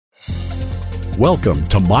Welcome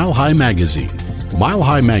to Mile High Magazine. Mile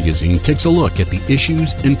High Magazine takes a look at the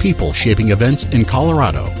issues and people shaping events in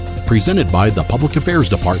Colorado. Presented by the Public Affairs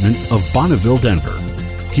Department of Bonneville, Denver.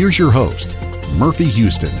 Here's your host, Murphy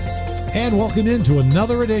Houston. And welcome into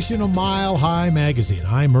another edition of Mile High Magazine.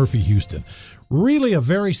 I'm Murphy Houston. Really a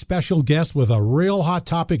very special guest with a real hot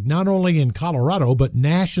topic, not only in Colorado, but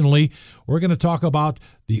nationally. We're going to talk about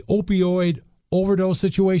the opioid overdose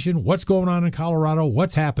situation, what's going on in Colorado,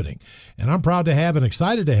 what's happening. And I'm proud to have and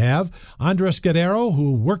excited to have Andres Guerrero,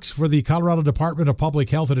 who works for the Colorado Department of Public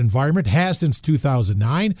Health and Environment, has since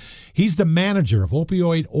 2009. He's the manager of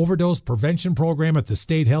opioid overdose prevention program at the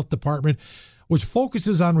State Health Department, which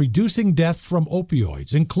focuses on reducing deaths from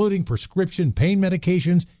opioids, including prescription pain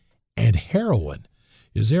medications and heroin.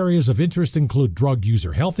 His areas of interest include drug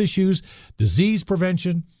user health issues, disease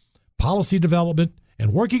prevention, policy development,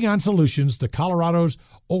 and working on solutions to Colorado's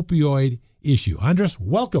opioid issue. Andres,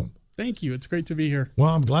 welcome. Thank you. It's great to be here.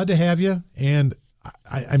 Well, I'm glad to have you, and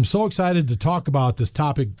I'm so excited to talk about this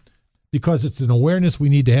topic because it's an awareness we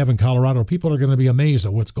need to have in Colorado. People are going to be amazed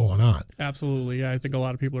at what's going on. Absolutely. Yeah, I think a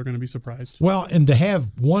lot of people are going to be surprised. Well, and to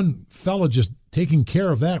have one fella just taking care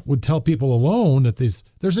of that would tell people alone that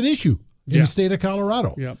there's an issue in the state of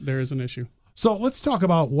Colorado. Yeah, there is an issue. So let's talk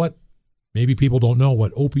about what maybe people don't know what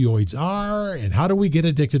opioids are and how do we get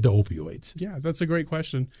addicted to opioids? Yeah, that's a great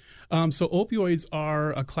question. So opioids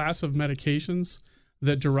are a class of medications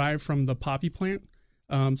that derive from the poppy plant.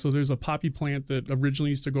 So there's a poppy plant that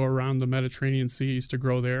originally used to go around the Mediterranean Sea, used to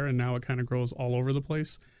grow there, and now it kind of grows all over the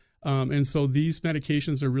place. And so these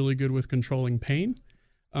medications are really good with controlling pain.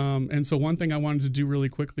 And so one thing I wanted to do really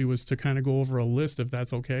quickly was to kind of go over a list, if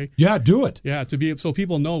that's okay. Yeah, do it. Yeah, so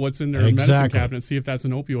people know what's in their medicine cabinet, see if that's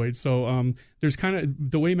an opioid. So there's kind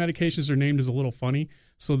of, the way medications are named is a little funny.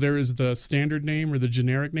 So there is the standard name or the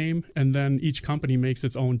generic name, and then each company makes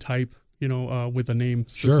its own type, with a name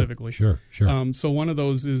specifically. Sure. So one of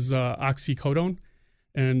those is oxycodone.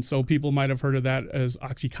 And so people might have heard of that as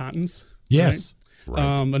Oxycontins. Yes.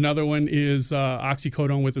 Right? Another one is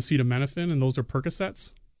oxycodone with acetaminophen, and those are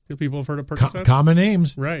Percocets. People have heard of Percocets? Common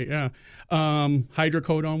names. Right, yeah.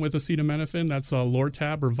 Hydrocodone with acetaminophen, that's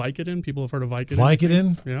Lortab or Vicodin. People have heard of Vicodin.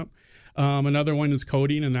 Vicodin? Yeah. Another one is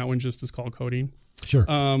codeine, and that one just is called codeine. Sure.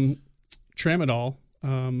 Tramadol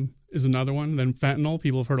is another one. Then fentanyl.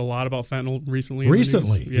 People have heard a lot about fentanyl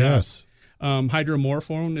recently. Yes.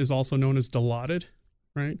 Hydromorphone is also known as Dilaudid,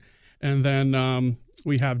 right? And then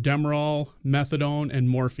we have Demerol, methadone, and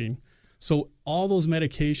morphine. So all those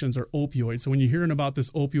medications are opioids. So when you're hearing about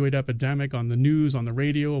this opioid epidemic on the news, on the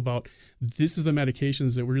radio, about this is the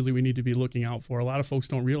medications that really we need to be looking out for. A lot of folks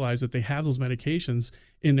don't realize that they have those medications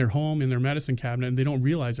in their home, in their medicine cabinet, and they don't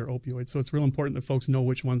realize they're opioids. So it's real important that folks know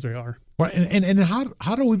which ones they are. Right. And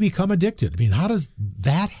how do we become addicted? I mean, how does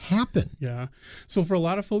that happen? Yeah. So for a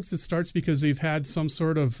lot of folks, it starts because they've had some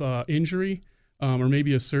sort of injury, or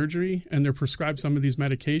maybe a surgery, and they're prescribed some of these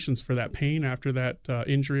medications for that pain after that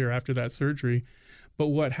injury or after that surgery. But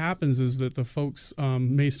what happens is that the folks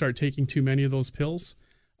may start taking too many of those pills,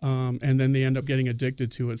 and then they end up getting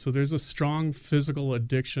addicted to it. So there's a strong physical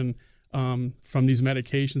addiction from these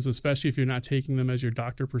medications, especially if you're not taking them as your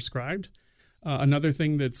doctor prescribed. Another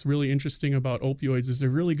thing that's really interesting about opioids is they're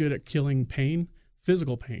really good at killing pain,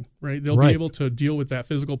 physical pain, right? They'll be able to deal with that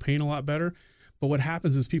physical pain a lot better. But what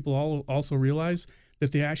happens is people also realize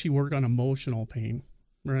that they actually work on emotional pain,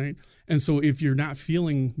 right? And so if you're not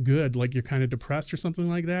feeling good, like you're kind of depressed or something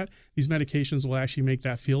like that, these medications will actually make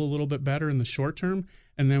that feel a little bit better in the short term.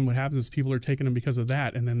 And then what happens is people are taking them because of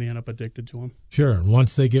that, and then they end up addicted to them. Sure. And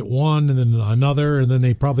once they get one and then another, and then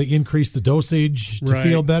they probably increase the dosage to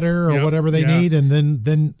feel better or whatever they need, and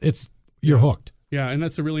then you're hooked. Yeah, and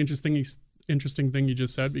that's a really interesting thing you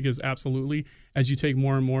just said, because absolutely, as you take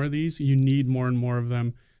more and more of these, you need more and more of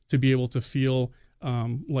them to be able to feel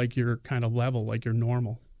like you're kind of level, like you're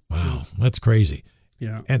normal. Wow, that's crazy.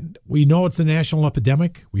 Yeah. And we know it's a national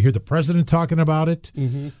epidemic. We hear the president talking about it.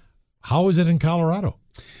 Mm-hmm. How is it in Colorado?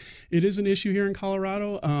 It is an issue here in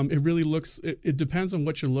Colorado. It really it depends on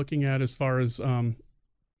what you're looking at as far as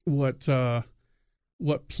what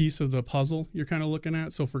piece of the puzzle you're kind of looking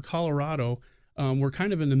at. So for Colorado, we're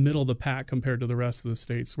kind of in the middle of the pack compared to the rest of the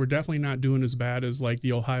states. We're definitely not doing as bad as like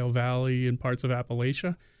the Ohio Valley and parts of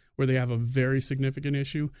Appalachia, where they have a very significant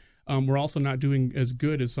issue. We're also not doing as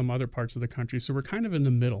good as some other parts of the country. So we're kind of in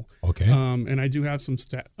the middle. Okay. And I do have some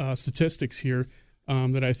statistics here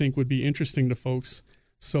that I think would be interesting to folks.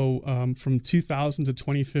 So from 2000 to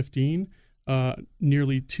 2015,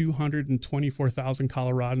 nearly 224,000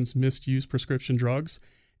 Coloradans misused prescription drugs.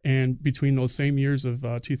 And between those same years of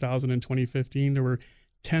 2000 and 2015, there were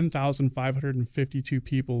 10,552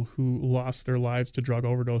 people who lost their lives to drug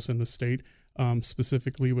overdose in the state,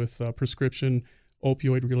 specifically with prescription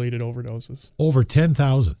opioid-related overdoses. Over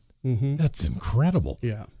 10,000. Mm-hmm. That's incredible.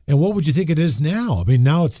 Yeah. And what would you think it is now? I mean,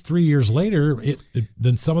 now it's 3 years later.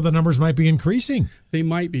 Then some of the numbers might be increasing. They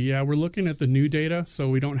might be. Yeah, we're looking at the new data, so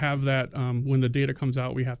we don't have that. When the data comes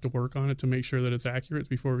out, we have to work on it to make sure that it's accurate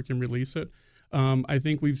before we can release it. I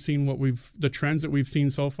think we've seen the trends that we've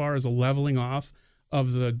seen so far is a leveling off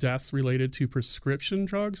of the deaths related to prescription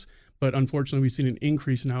drugs, but unfortunately, we've seen an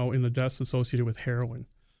increase now in the deaths associated with heroin.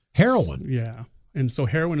 Heroin? Yeah. And so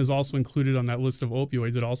heroin is also included on that list of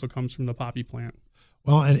opioids. It also comes from the poppy plant.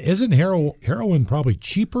 Well, and isn't heroin probably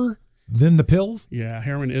cheaper than the pills? Yeah,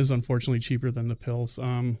 heroin is unfortunately cheaper than the pills.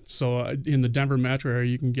 So in the Denver metro area,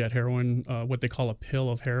 you can get heroin, what they call a pill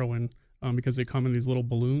of heroin, because they come in these little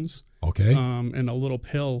balloons. Okay. And a little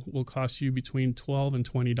pill will cost you between $12 and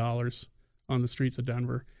 $20 on the streets of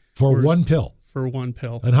Denver. For one pill? For one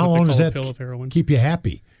pill. And how long does that pill of heroin keep you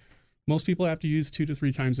happy? Most people have to use 2 to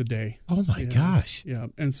 3 times a day. Oh, my gosh. Yeah.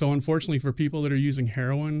 And so, unfortunately, for people that are using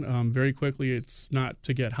heroin, very quickly, it's not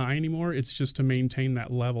to get high anymore. It's just to maintain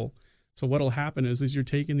that level. So what will happen is you're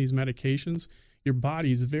taking these medications, your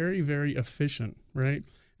body is very, very efficient, right?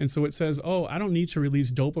 And so it says, oh, I don't need to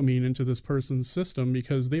release dopamine into this person's system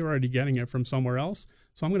because they were already getting it from somewhere else.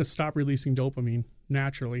 So I'm going to stop releasing dopamine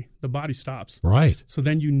naturally. The body stops. Right. So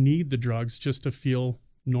then you need the drugs just to feel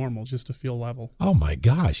normal, just to feel level. Oh, my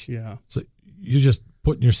gosh. Yeah. So you're just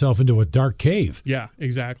putting yourself into a dark cave. Yeah,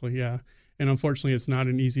 exactly. Yeah. And unfortunately, it's not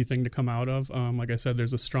an easy thing to come out of. Like I said,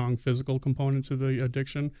 there's a strong physical component to the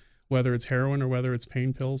addiction, whether it's heroin or whether it's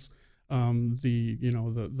pain pills.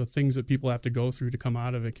 The things that people have to go through to come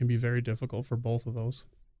out of it can be very difficult for both of those.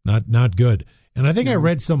 Not good. And I think I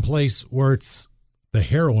read someplace where it's the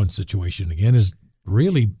heroin situation again is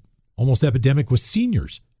really almost epidemic with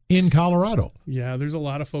seniors in Colorado. Yeah, there's a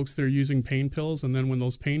lot of folks that are using pain pills, and then when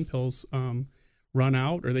those pain pills run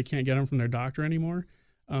out or they can't get them from their doctor anymore,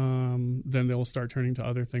 then they'll start turning to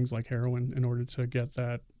other things like heroin in order to get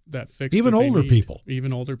that fix. Even older people.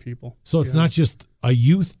 Even older people. So it's not just a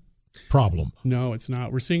youth problem. No, it's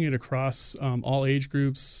not. We're seeing it across all age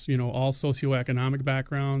groups, all socioeconomic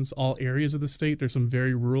backgrounds, all areas of the state. There's some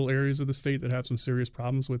very rural areas of the state that have some serious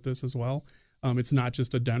problems with this as well. It's not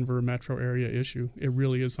just a Denver metro area issue. It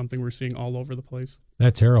really is something we're seeing all over the place.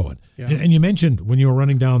 That's heroin. Yeah. And you mentioned when you were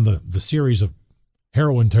running down the series of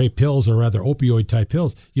heroin-type pills, or rather opioid-type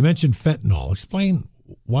pills, you mentioned fentanyl. Explain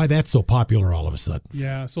why that's so popular all of a sudden.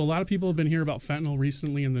 Yeah, so a lot of people have been hearing about fentanyl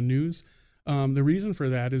recently in the news. The reason for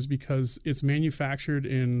that is because it's manufactured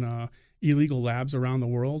in illegal labs around the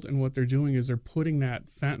world, and what they're doing is they're putting that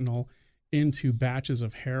fentanyl into batches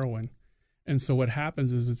of heroin. And so what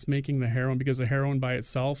happens is it's making the heroin, because the heroin by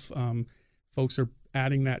itself, folks are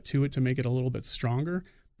adding that to it to make it a little bit stronger,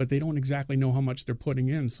 but they don't exactly know how much they're putting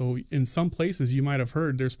in. So in some places, you might have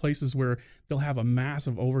heard, there's places where they'll have a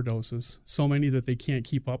massive overdoses, so many that they can't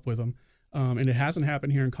keep up with them. And it hasn't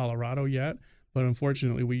happened here in Colorado yet, but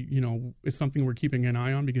unfortunately, it's something we're keeping an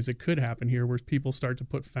eye on because it could happen here where people start to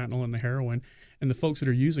put fentanyl in the heroin, and the folks that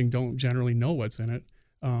are using don't generally know what's in it.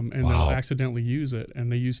 And they'll accidentally use it,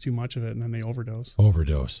 and they use too much of it, and then they overdose.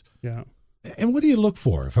 Yeah. And what do you look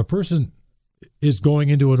for? If a person is going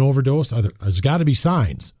into an overdose, there's got to be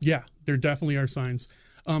signs. Yeah, there definitely are signs.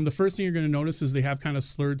 The first thing you're going to notice is they have kind of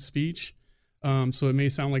slurred speech. So it may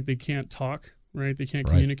sound like they can't talk, right? They can't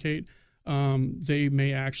communicate. They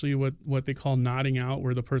may actually what they call nodding out,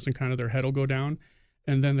 where the person kind of their head will go down,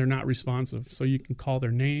 and then they're not responsive. So you can call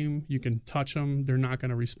their name, you can touch them, they're not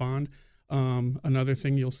going to respond. Another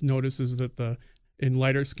thing you'll notice is that in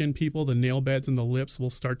lighter skinned people, the nail beds and the lips will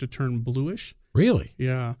start to turn bluish. Really?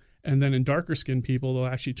 Yeah. And then in darker skinned people, they'll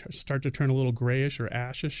actually start to turn a little grayish or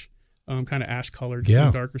ashish, kind of ash colored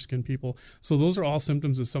in darker skinned people. So those are all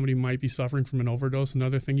symptoms that somebody might be suffering from an overdose.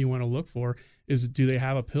 Another thing you want to look for is, do they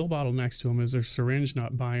have a pill bottle next to them? Is there a syringe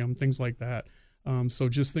not by them? Things like that. So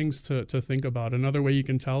just things to think about. Another way you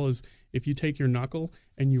can tell is if you take your knuckle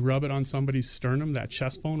and you rub it on somebody's sternum, that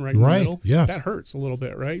chest bone in the middle, that hurts a little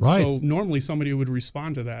bit, right? So normally somebody would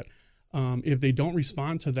respond to that. If they don't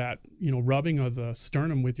respond to that, rubbing of the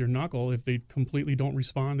sternum with your knuckle, if they completely don't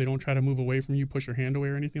respond, they don't try to move away from you, push your hand away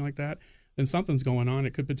or anything like that, then something's going on.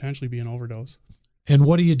 It could potentially be an overdose. And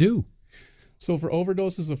what do you do? So for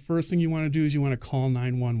overdoses, the first thing you want to do is you want to call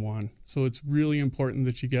 911. So it's really important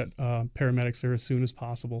that you get paramedics there as soon as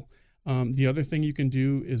possible. The other thing you can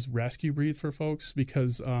do is rescue breathe for folks,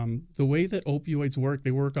 because the way that opioids work,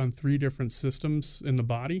 they work on 3 different systems in the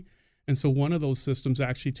body. And so one of those systems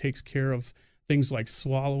actually takes care of things like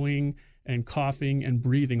swallowing and coughing and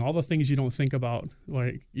breathing, all the things you don't think about,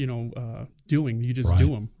 like, doing, you just do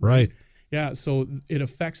them. Right. Yeah. So it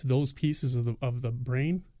affects those pieces of the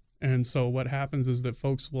brain. And so what happens is that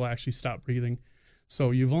folks will actually stop breathing.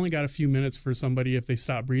 So you've only got a few minutes for somebody, if they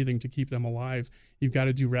stop breathing, to keep them alive. You've got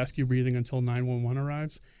to do rescue breathing until 911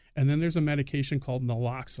 arrives. And then there's a medication called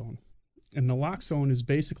naloxone. And naloxone is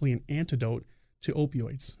basically an antidote to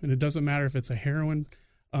opioids. And it doesn't matter if it's a heroin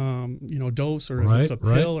dose, or if it's a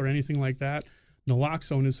pill or anything like that.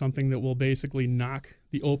 Naloxone is something that will basically knock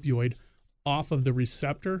the opioid off of the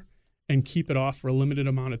receptor and keep it off for a limited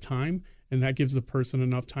amount of time. And that gives the person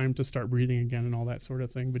enough time to start breathing again and all that sort of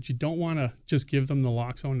thing. But you don't want to just give them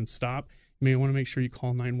naloxone and stop. You may want to make sure you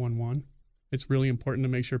call 911. It's really important to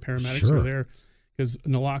make sure paramedics are there, because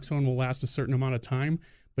naloxone will last a certain amount of time.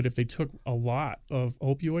 But if they took a lot of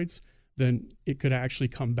opioids, then it could actually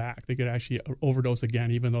come back. They could actually overdose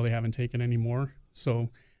again, even though they haven't taken any more. So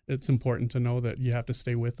it's important to know that you have to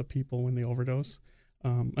stay with the people when they overdose.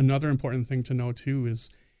 Another important thing to know, too, is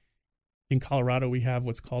in Colorado, we have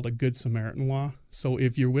what's called a Good Samaritan law. So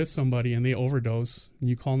if you're with somebody and they overdose and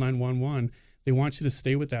you call 911, they want you to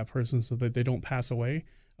stay with that person so that they don't pass away.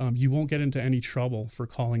 You won't get into any trouble for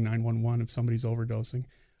calling 911 if somebody's overdosing.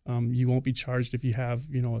 You won't be charged if you have,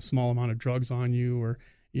 a small amount of drugs on you, or,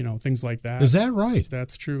 things like that. Is that right?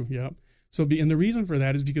 That's true. Yep. So, and the reason for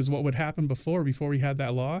that is because what would happen before we had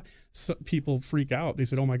that law, people freak out. They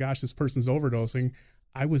said, oh my gosh, this person's overdosing.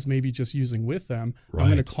 I was maybe just using with them. Right. I'm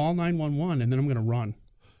going to call 911 and then I'm going to run,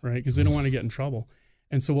 right? Because they don't want to get in trouble.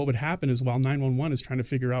 And so what would happen is, while 911 is trying to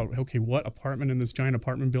figure out, okay, what apartment in this giant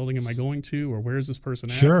apartment building am I going to, or where is this person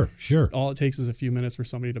at? Sure. All it takes is a few minutes for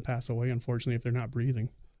somebody to pass away, unfortunately, if they're not breathing.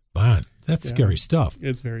 Man, that's scary stuff.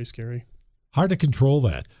 It's very scary. Hard to control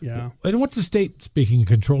that. Yeah. And what's the state, speaking of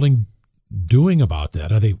controlling, doing about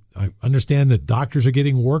that? I understand that doctors are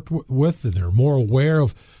getting worked with, and they're more aware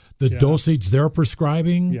of the dosage they're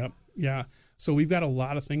prescribing. Yep. Yeah. So we've got a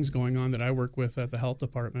lot of things going on that I work with at the health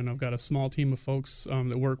department. I've got a small team of folks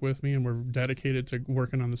that work with me, and we're dedicated to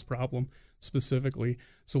working on this problem specifically.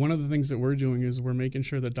 So one of the things that we're doing is we're making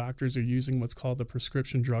sure that doctors are using what's called the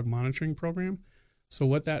Prescription Drug Monitoring Program. So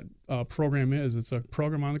what that program is, it's a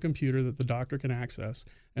program on the computer that the doctor can access.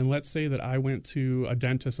 And let's say that I went to a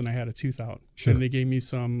dentist and I had a tooth out, and they gave me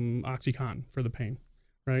some OxyContin for the pain,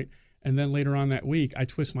 right? And then later on that week, I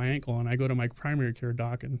twist my ankle and I go to my primary care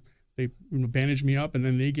doc, and they bandage me up, and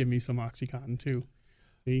then they give me some OxyContin too.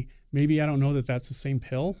 See, maybe I don't know that that's the same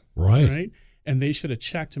pill, right? And they should have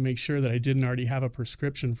checked to make sure that I didn't already have a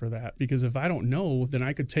prescription for that. Because if I don't know, then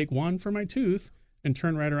I could take one for my tooth and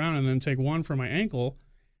turn right around and then take one for my ankle.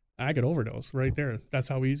 I could overdose right there. That's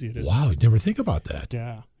how easy it is. Wow, you never think about that.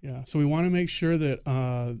 Yeah. So we want to make sure that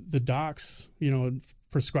the docs,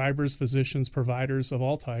 prescribers, physicians, providers of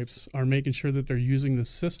all types are making sure that they're using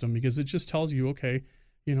this system, because it just tells you, okay,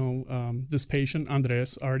 this patient,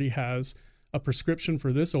 Andres, already has a prescription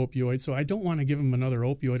for this opioid, so I don't want to give him another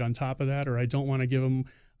opioid on top of that, or I don't want to give him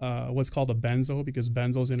what's called a benzo, because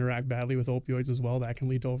benzos interact badly with opioids as well. That can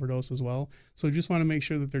lead to overdose as well. So we just want to make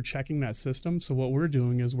sure that they're checking that system. So what we're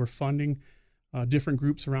doing is we're funding different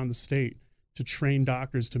groups around the state to train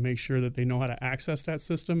doctors to make sure that they know how to access that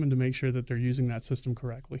system and to make sure that they're using that system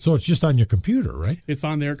correctly. So it's just on your computer, right? It's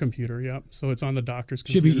on their computer, yep. So it's on the doctor's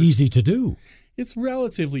computer. Should be easy to do. It's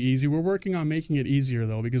relatively easy. We're working on making it easier,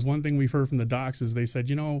 though, because one thing we've heard from the docs is they said,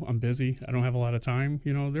 I'm busy. I don't have a lot of time.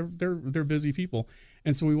 They're busy people.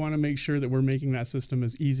 And so we want to make sure that we're making that system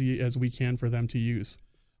as easy as we can for them to use.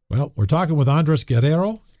 Well, we're talking with Andres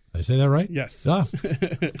Guerrero. Did I say that right? Yes.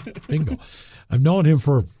 Bingo. I've known him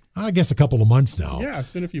for, I guess, a couple of months now. Yeah,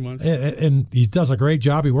 it's been a few months. And he does a great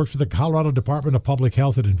job. He works for the Colorado Department of Public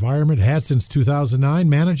Health and Environment, has since 2009,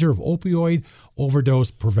 manager of opioid overdose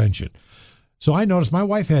prevention. So I noticed my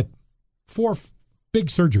wife had 4 big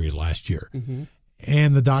surgeries last year. Mm-hmm.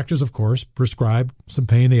 And the doctors, of course, prescribed some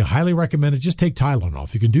pain. They highly recommended just take Tylenol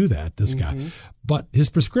if you can do that, this guy. But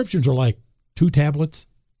his prescriptions are like 2 tablets,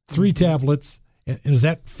 3 tablets. And is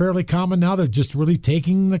that fairly common now? They're just really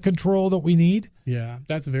taking the control that we need? Yeah,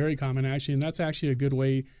 that's very common, actually. And that's actually a good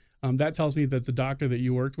way. That tells me that the doctor that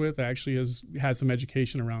you worked with actually has had some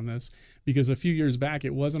education around this, because a few years back,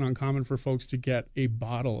 it wasn't uncommon for folks to get a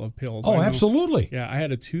bottle of pills. Oh, absolutely. Yeah, I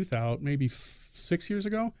had a tooth out maybe 6 years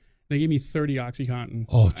ago. They gave me 30 OxyContin.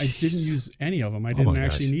 Oh, I didn't use any of them. I didn't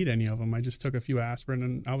actually need any of them. I just took a few aspirin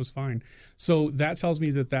and I was fine. So that tells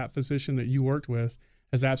me that physician that you worked with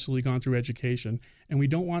has absolutely gone through education. And we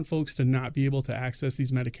don't want folks to not be able to access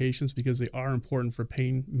these medications, because they are important for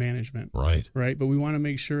pain management. Right. But we want to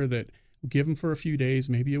make sure that we give them for a few days,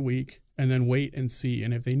 maybe a week, and then wait and see.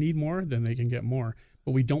 And if they need more, then they can get more.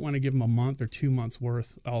 but we don't want to give them a month or 2 months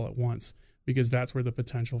worth all at once, because that's where the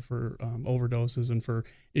potential for overdoses and for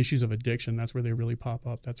issues of addiction, that's where they really pop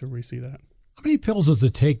up. That's where we see that. How many pills does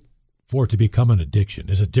it take for it to become an addiction?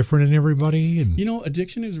 Is it different in everybody? And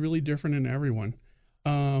addiction is really different in everyone.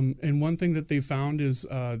 And one thing that they found is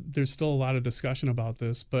there's still a lot of discussion about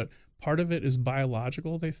this, but part of it is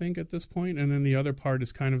biological, they think, at this point, and then the other part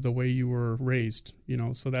is kind of the way you were raised,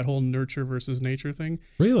 so that whole nurture versus nature thing.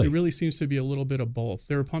 Really? It really seems to be a little bit of both.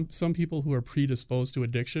 There are some people who are predisposed to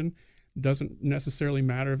addiction. Doesn't necessarily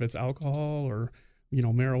matter if it's alcohol or,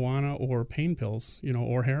 marijuana or pain pills,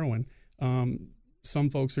 or heroin. Some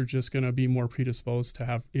folks are just going to be more predisposed to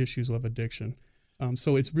have issues with addiction.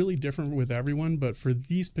 So it's really different with everyone, but for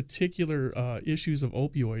these particular issues of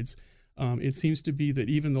opioids, it seems to be that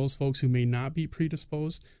even those folks who may not be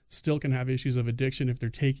predisposed still can have issues of addiction if they're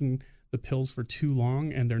taking the pills for too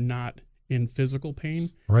long and they're not in physical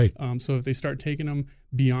pain. Right. So if they start taking them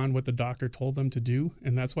beyond what the doctor told them to do,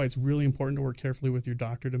 and that's why it's really important to work carefully with your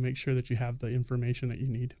doctor to make sure that you have the information that you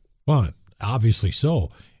need. Well, obviously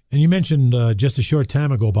so. And you mentioned just a short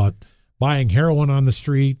time ago about buying heroin on the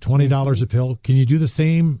street, $20 a pill. Can you do the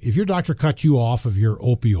same? If your doctor cut you off of your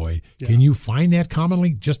opioid, can you find that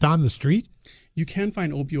commonly just on the street? You can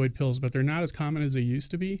find opioid pills, but they're not as common as they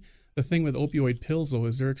used to be. The thing with opioid pills, though,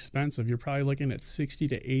 is they're expensive. You're probably looking at $60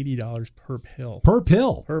 to $80 per pill. Per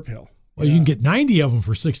pill? Per pill. Well, you can get 90 of them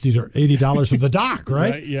for $60 to $80 from the doc,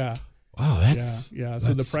 right? Yeah. Wow, that's yeah.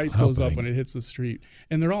 So the price goes up when it hits the street,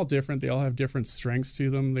 and they're all different. They all have different strengths to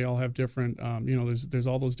them. They all have different, there's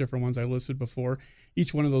all those different ones I listed before.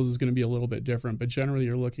 Each one of those is going to be a little bit different, but generally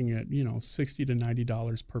you're looking at $60 to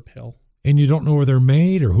 $90 per pill. And you don't know where they're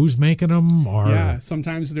made or who's making them, or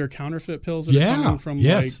sometimes they're counterfeit pills that are coming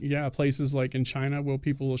from places like in China where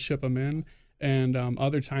people will ship them in, and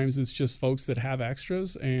other times it's just folks that have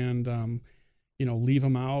extras and leave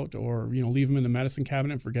them out, or, leave them in the medicine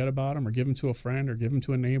cabinet and forget about them, or give them to a friend or give them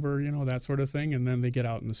to a neighbor, that sort of thing. And then they get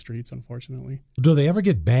out in the streets, unfortunately. Do they ever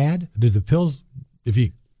get bad? Do the pills, if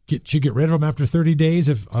you should get rid of them after 30 days,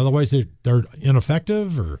 if otherwise they're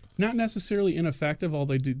ineffective? Or not necessarily ineffective,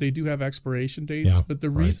 although they do have expiration dates. Yeah, but the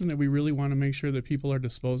reason that we really want to make sure that people are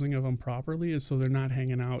disposing of them properly is so they're not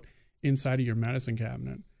hanging out inside of your medicine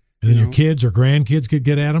cabinet. And then your kids or grandkids could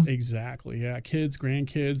get at them? Exactly, yeah. Kids,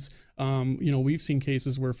 grandkids. We've seen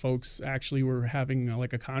cases where folks actually were having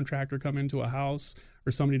like a contractor come into a house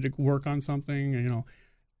or somebody to work on something,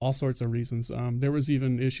 all sorts of reasons. There was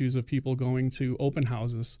even issues of people going to open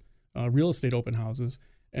houses, real estate open houses,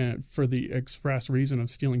 and for the express reason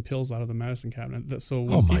of stealing pills out of the medicine cabinet. So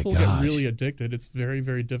when people get really addicted, it's very,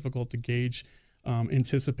 very difficult to gauge,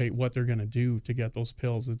 anticipate what they're going to do to get those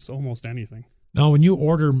pills. It's almost anything. Now, when you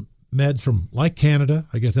order meds from like Canada,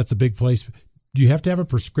 I guess that's a big place, do you have to have a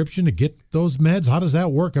prescription to get those meds? How does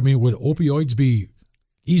that work? I mean, would opioids be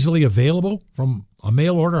easily available from a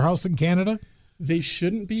mail order house in Canada? They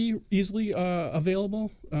shouldn't be easily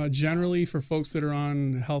available. Generally, for folks that are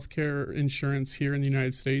on healthcare insurance here in the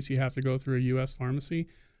United States, you have to go through a U.S. pharmacy.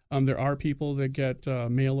 There are people that get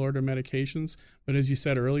mail order medications, but as you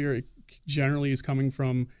said earlier, it generally is coming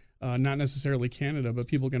from not necessarily Canada, but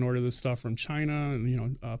people can order this stuff from China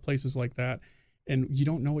and places like that, and you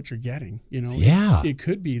don't know what you're getting. It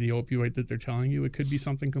could be the opioid that they're telling you. It could be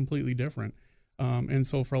something completely different. And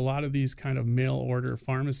so for a lot of these kind of mail order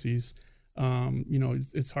pharmacies,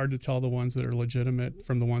 it's hard to tell the ones that are legitimate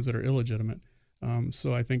from the ones that are illegitimate.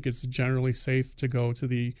 So I think it's generally safe to go to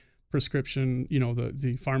the prescription,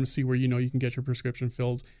 the pharmacy where you can get your prescription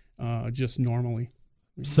filled just normally.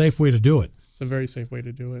 Safe way to do it. It's a very safe way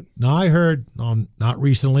to do it. Now, I heard, not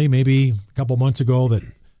recently, maybe a couple months ago, that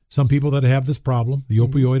some people that have this problem, the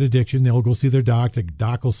opioid addiction, they'll go see their doc. The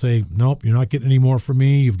doc will say, nope, you're not getting any more from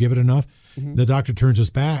me. You've given enough. The doctor turns his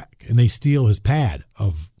back and they steal his pad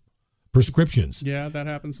of prescriptions. Yeah, that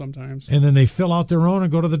happens sometimes. And then they fill out their own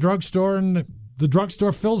and go to the drugstore, and the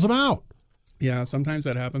drugstore fills them out. Yeah, sometimes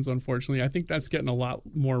that happens, unfortunately. I think that's getting a lot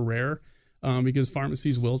more rare. Because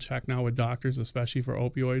pharmacies will check now with doctors, especially for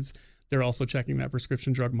opioids. They're also checking that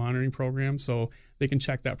prescription drug monitoring program, so they can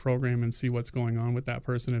check that program and see what's going on with that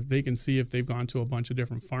person. If they can see if they've gone to a bunch of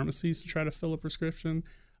different pharmacies to try to fill a prescription,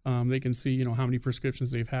 they can see how many prescriptions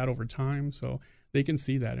they've had over time. So they can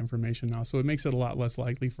see that information now. So it makes it a lot less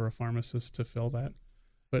likely for a pharmacist to fill that.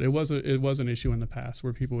 But it was an issue in the past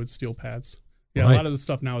where people would steal pads. Yeah, right. A lot of the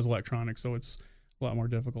stuff now is electronic, so it's a lot more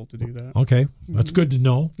difficult to do that. Okay, that's good to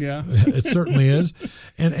know. Yeah, it certainly is.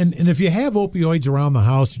 And if you have opioids around the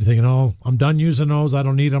house, you're thinking, oh, I'm done using those. I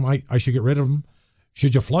don't need them. I should get rid of them.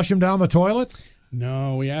 Should you flush them down the toilet?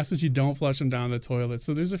 No, we ask that you don't flush them down the toilet.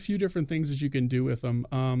 So there's a few different things that you can do with them.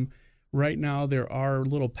 Right now, there are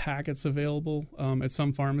little packets available at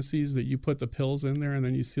some pharmacies that you put the pills in there and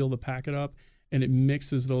then you seal the packet up and it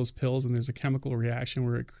mixes those pills and there's a chemical reaction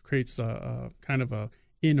where it creates a kind of a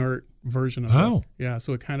inert version of it. Yeah,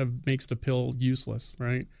 so it kind of makes the pill useless,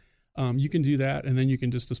 right? You can do that and then you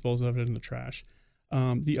can just dispose of it in the trash.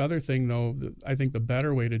 The other thing, though, I think the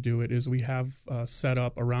better way to do it is we have set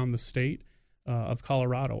up around the state of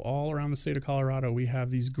Colorado, all around the state of Colorado, we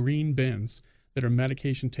have these green bins that are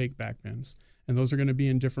medication take-back bins. And those are going to be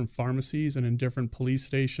in different pharmacies and in different police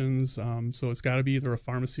stations. So it's got to be either a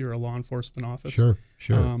pharmacy or a law enforcement office. Sure.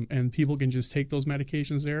 And people can just take those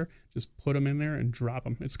medications there, just put them in there and drop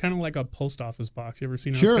them. It's kind of like a post office box. You ever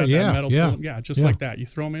seen it? Sure, It's got that metal yeah. pull- just like that. You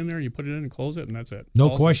throw them in there, you put it in and close it, and that's it.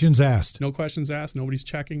 No questions asked. No questions asked. Nobody's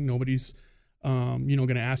checking. Nobody's going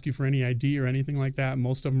to ask you for any ID or anything like that.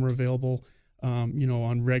 Most of them are available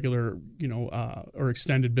on regular, or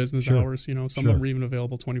extended business hours. Some of them are even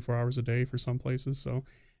available 24 hours a day for some places. So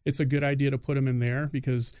it's a good idea to put them in there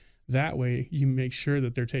because that way you make sure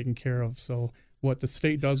that they're taken care of. So what the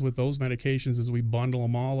state does with those medications is we bundle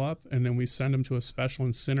them all up and then we send them to a special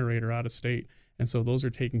incinerator out of state. And so those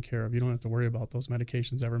are taken care of. You don't have to worry about those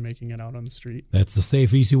medications ever making it out on the street. That's the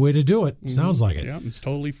safe, easy way to do it. Sounds like it. Yeah, it's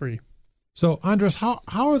totally free. So, Andres, how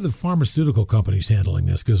are the pharmaceutical companies handling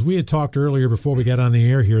this? Because we had talked earlier before we got on the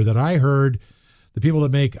air here that I heard the people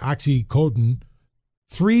that make OxyContin,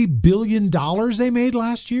 $3 billion they made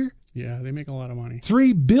last year? Yeah, they make a lot of money.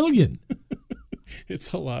 $3 billion.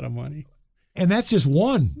 It's a lot of money. And that's just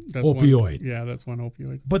one opioid. That's one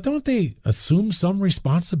opioid. But don't they assume some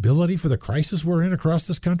responsibility for the crisis we're in across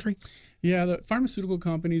this country? Yeah, the pharmaceutical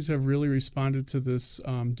companies have really responded to this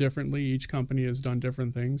differently. Each company has done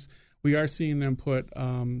different things. We are seeing them put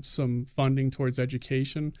some funding towards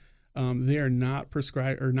education. They are not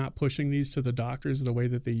not pushing these to the doctors the way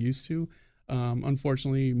that they used to.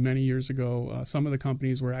 Unfortunately, many years ago, some of the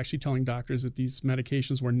companies were actually telling doctors that these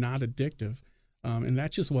medications were not addictive. And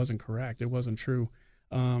that just wasn't correct. It wasn't true.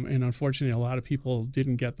 And unfortunately, a lot of people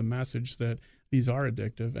didn't get the message that these are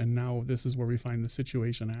addictive. And now this is where we find the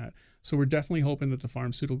situation at. So we're definitely hoping that the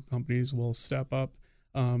pharmaceutical companies will step up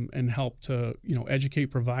and help to, educate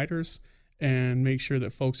providers and make sure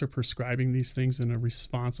that folks are prescribing these things in a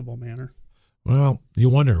responsible manner. Well, you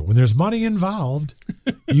wonder when there's money involved,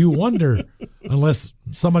 you wonder unless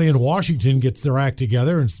somebody in Washington gets their act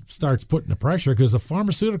together and starts putting the pressure because the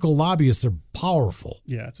pharmaceutical lobbyists are powerful.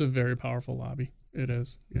 Yeah, it's a very powerful lobby. It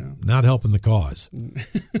is. Yeah. Not helping the cause.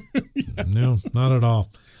 Yeah. No, not at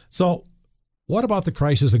all. So what about the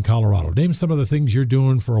crisis in Colorado? Name some of the things you're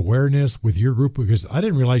doing for awareness with your group, because I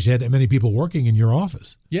didn't realize you had that many people working in your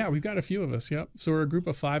office. Yeah, we've got a few of us. Yep. So we're a group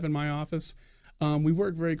of 5 in my office. We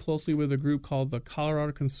work very closely with a group called the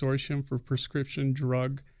Colorado Consortium for Prescription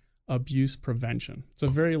Drug Abuse Prevention. It's a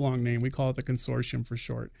very long name. We call it the consortium for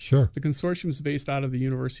short. Sure. The consortium is based out of the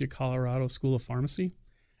University of Colorado School of Pharmacy.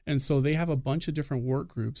 And so they have a bunch of different work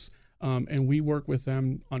groups, and we work with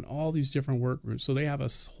them on all these different work groups. So they have a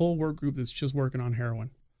whole work group that's just working on heroin.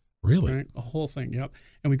 Really? Right? A whole thing, yep.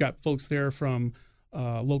 And we've got folks there from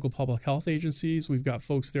local public health agencies. We've got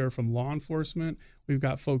folks there from law enforcement. We've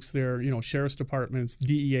got folks there, sheriff's departments,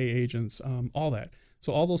 DEA agents, all that.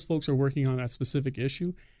 So all those folks are working on that specific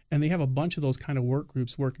issue, and they have a bunch of those kind of work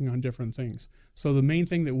groups working on different things. So the main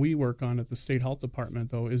thing that we work on at the state health department,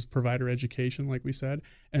 though, is provider education, like we said,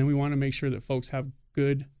 and we want to make sure that folks have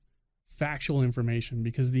good factual information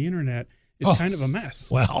because the internet is kind of a mess.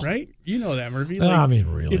 Well, right? You know that, Murphy.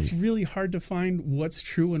 Really. It's really hard to find what's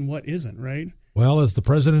true and what isn't, right? Well, as the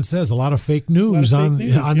president says, a lot of fake news on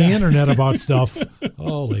the internet about stuff.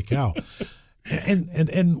 Holy cow.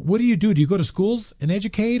 And what do you do? Do you go to schools and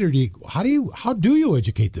educate, or how do you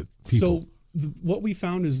educate the people? So what we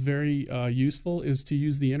found is very useful is to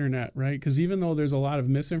use the internet, right? Because even though there's a lot of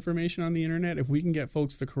misinformation on the internet, if we can get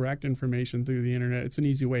folks the correct information through the internet, it's an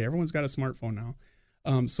easy way. Everyone's got a smartphone now.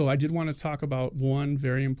 So I did want to talk about one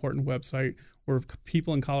very important website where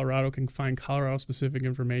people in Colorado can find Colorado-specific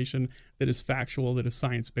information that is factual, that is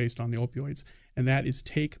science-based on the opioids, and that is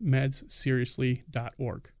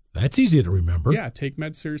TakeMedsSeriously.org. That's easy to remember. Yeah,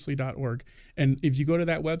 TakeMedsSeriously.org. And if you go to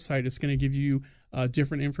that website, it's going to give you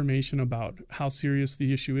different information about how serious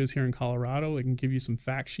the issue is here in Colorado. It can give you some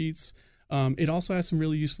fact sheets. It also has some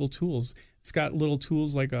really useful tools. It's got little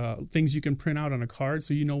tools like things you can print out on a card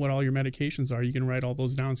so you know what all your medications are. You can write all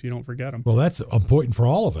those down so you don't forget them. Well, that's important for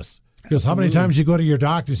all of us. Because how many times you go to your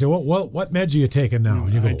doctor and say, what meds are you taking now?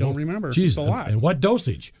 And you go, I don't remember. Geez, it's a lot. And what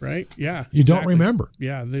dosage? Right? Yeah. You don't remember.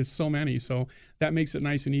 Yeah, there's so many. So that makes it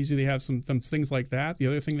nice and easy. They have some things like that. The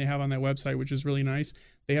other thing they have on that website, which is really nice,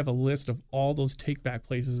 they have a list of all those take-back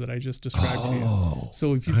places that I just described to you.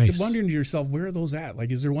 So if you're wondering to yourself, where are those at? Like,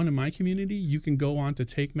 is there one in my community? You can go on to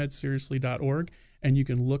takemedseriously.org and you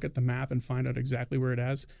can look at the map and find out exactly where it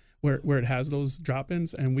has those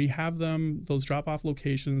drop-ins. And we have those drop-off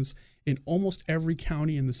locations in almost every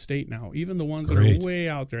county in the state now, even the ones that are way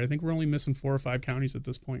out there. I think we're only missing 4 or 5 counties at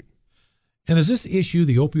this point. And is this issue,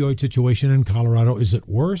 the opioid situation in Colorado, is it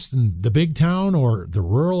worse than the big town or the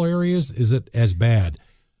rural areas? Is it as bad?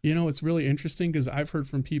 You know, it's really interesting because I've heard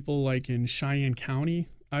from people like in Cheyenne County.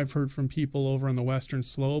 I've heard from people over on the western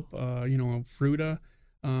slope, Fruita.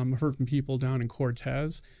 I've heard from people down in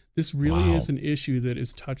Cortez. This really is an issue that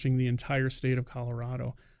is touching the entire state of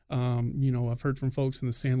Colorado. I've heard from folks in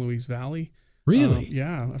the San Luis Valley. Really?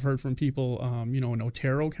 Yeah. I've heard from people, in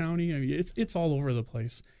Otero County. I mean, it's all over the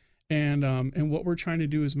place. And what we're trying to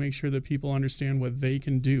do is make sure that people understand what they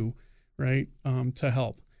can do, right, to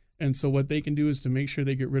help. And so what they can do is to make sure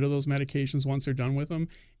they get rid of those medications once they're done with them.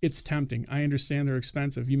 It's tempting. I understand they're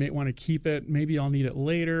expensive. You may want to keep it. Maybe I'll need it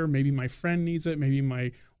later. Maybe my friend needs it. Maybe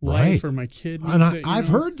my wife or my kid needs it. I've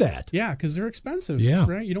heard that. Yeah, because they're expensive,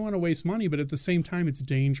 right? You don't want to waste money, but at the same time, it's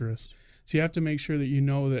dangerous. So you have to make sure that you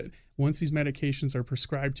know that once these medications are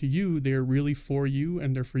prescribed to you, they're really for you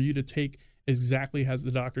and they're for you to take exactly as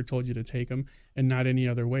the doctor told you to take them and not any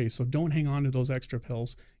other way. So don't hang on to those extra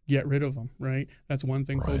pills. Get rid of them, right? That's one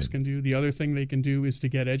thing folks can do. The other thing they can do is to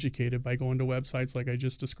get educated by going to websites like I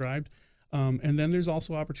just described. And then there's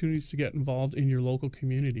also opportunities to get involved in your local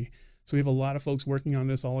community. So we have a lot of folks working on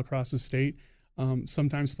this all across the state.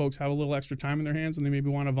 Sometimes folks have a little extra time in their hands and they maybe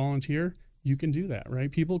want to volunteer. You can do that,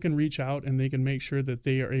 right? People can reach out and they can make sure that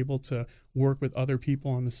they are able to work with other people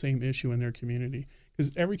on the same issue in their community.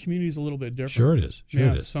 Because every community is a little bit different. Sure it is. It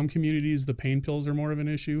is. Some communities, the pain pills are more of an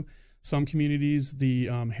issue. Some communities, the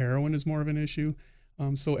heroin is more of an issue.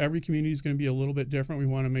 So every community is going to be a little bit different. We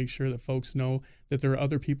want to make sure that folks know that there are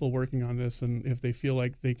other people working on this. And if they feel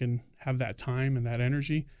like they can have that time and that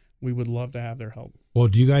energy, we would love to have their help. Well,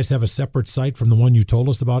 do you guys have a separate site from the one you told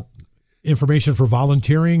us about? Information for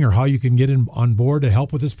volunteering or how you can get on board to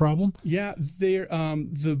help with this problem? Yeah, the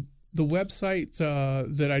website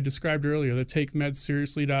that I described earlier, the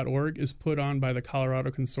takemedseriously.org, is put on by the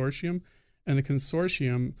Colorado Consortium, and the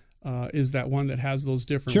consortium is that one that has those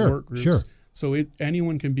different work groups. Sure. So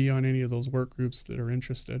anyone can be on any of those work groups that are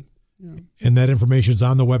interested. Yeah. And that information is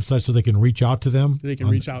on the website so they can reach out to them? They can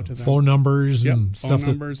reach out to them. Phone numbers and stuff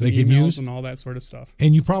that they can use? And all that sort of stuff.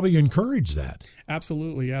 And you probably encourage that.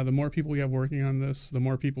 Absolutely, yeah. The more people we have working on this, the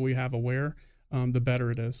more people we have aware, the better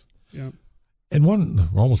it is. Yeah. And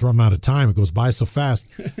we're almost running out of time. It goes by so fast.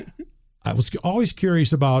 I was always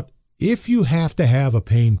curious about if you have to have a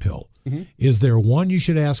pain pill, is there one you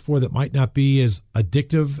should ask for that might not be as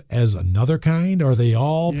addictive as another kind? Or are they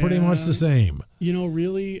all pretty much the same? You know,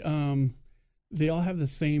 really, they all have the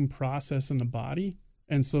same process in the body.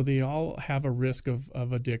 And so they all have a risk of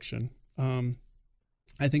addiction.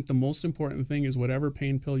 I think the most important thing is whatever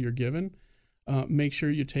pain pill you're given, make sure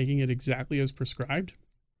you're taking it exactly as prescribed.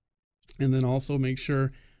 And then also make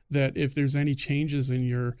sure that if there's any changes in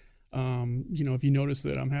your if you notice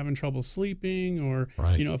that I'm having trouble sleeping or,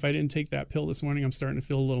 if I didn't take that pill this morning, I'm starting to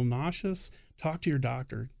feel a little nauseous, talk to your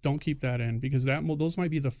doctor. Don't keep that in because those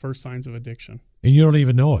might be the first signs of addiction. And you don't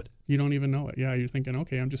even know it. You don't even know it. Yeah, you're thinking,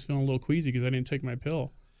 okay, I'm just feeling a little queasy because I didn't take my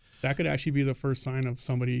pill. That could actually be the first sign of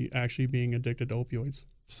somebody actually being addicted to opioids.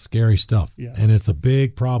 Scary stuff. Yeah. And it's a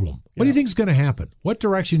big problem. What do you think is going to happen? What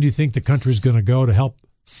direction do you think the country's going to go to help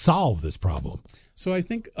solve this problem? So I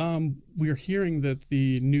think we're hearing that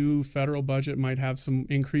the new federal budget might have some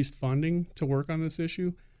increased funding to work on this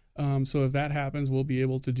issue. So if that happens, we'll be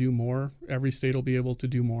able to do more. Every state will be able to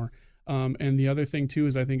do more. And the other thing, too,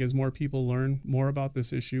 is I think as more people learn more about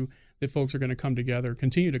this issue, that folks are going to come together,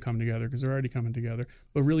 continue to come together because they're already coming together,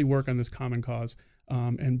 but really work on this common cause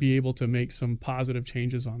and be able to make some positive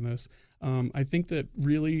changes on this. I think that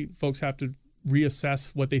really folks have to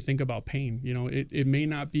reassess what they think about pain. It may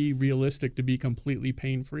not be realistic to be completely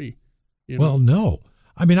pain-free. Well, no.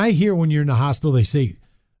 I mean, I hear when you're in the hospital, they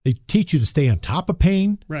teach you to stay on top of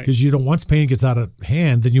pain because once pain gets out of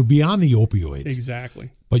hand, then you'll be on the opioids.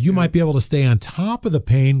 Exactly. But you might be able to stay on top of the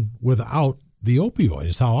pain without the opioid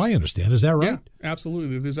is how I understand. Is that right? Yeah,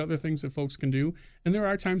 absolutely. There's other things that folks can do. And there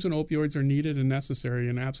are times when opioids are needed and necessary.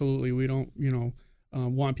 And absolutely, we don't,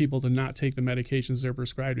 want people to not take the medications they're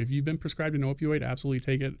prescribed. If you've been prescribed an opioid, absolutely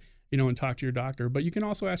take it and talk to your doctor. But you can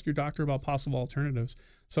also ask your doctor about possible alternatives.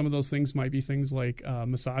 Some of those things might be things like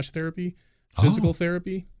massage therapy, physical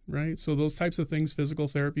therapy, right? So those types of things, physical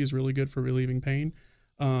therapy is really good for relieving pain,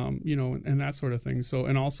 and that sort of thing. So,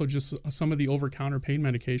 and also just some of the over-counter pain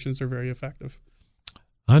medications are very effective.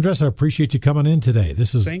 Andres, I appreciate you coming in today.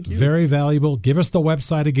 This is very valuable. Give us the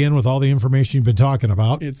website again with all the information you've been talking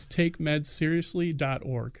about. It's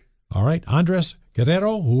takemedseriously.org. All right. Andres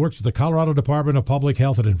Guerrero, who works with the Colorado Department of Public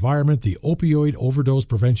Health and Environment, the Opioid Overdose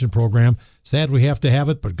Prevention Program. Sad we have to have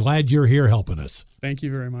it, but glad you're here helping us. Thank you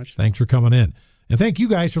very much. Thanks for coming in. And thank you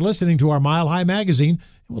guys for listening to our Mile High Magazine. And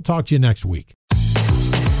we'll talk to you next week.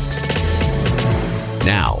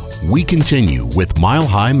 Now, we continue with Mile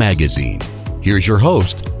High Magazine. Here's your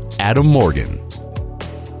host, Adam Morgan.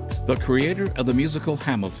 The creator of the musical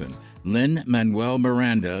Hamilton, Lin-Manuel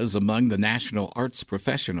Miranda, is among the national arts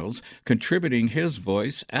professionals contributing his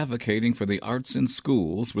voice advocating for the arts in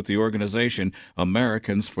schools with the organization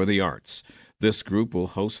Americans for the Arts. This group will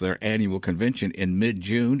host their annual convention in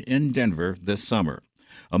mid-June in Denver this summer.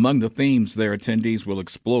 Among the themes their attendees will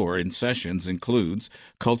explore in sessions includes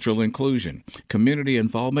cultural inclusion, community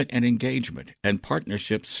involvement and engagement, and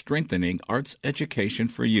partnerships strengthening arts education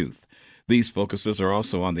for youth. These focuses are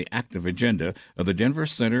also on the active agenda of the Denver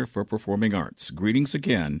Center for Performing Arts. Greetings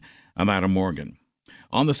again. I'm Adam Morgan.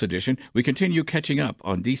 On this edition, we continue catching up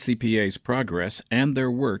on DCPA's progress and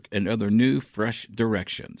their work in other new, fresh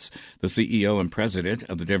directions. The CEO and president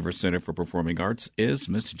of the Denver Center for Performing Arts is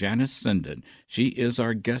Ms. Janice Sinden. She is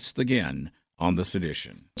our guest again on this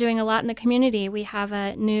edition. Doing a lot in the community. We have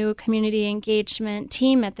a new community engagement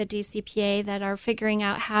team at the DCPA that are figuring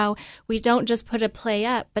out how we don't just put a play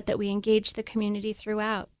up, but that we engage the community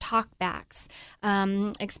throughout. Talkbacks,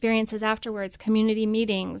 experiences afterwards, community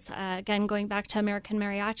meetings. Again, going back to American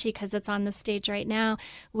Mariachi, because it's on the stage right now,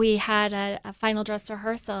 we had a final dress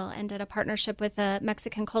rehearsal and did a partnership with a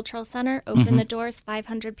Mexican Cultural Center, opened the doors,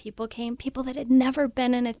 500 people came, people that had never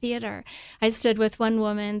been in a theater. I stood with one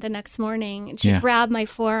woman the next morning, and she grabbed my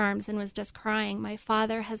forearms and was just crying. My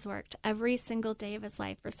father has worked every single day of his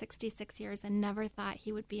life for 66 years and never thought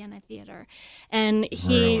he would be in a theater. And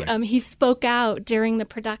he spoke out during the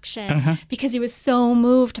production because he was so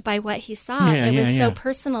moved by what he saw. It was so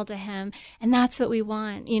personal to him. And that's what we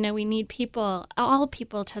want. We need people, all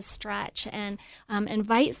people, to stretch and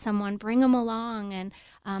invite someone, bring them along. And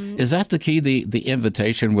is that the key, the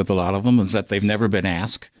invitation with a lot of them, is that they've never been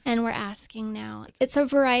asked? And we're asking now. It's a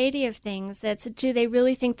variety of things. It's, do they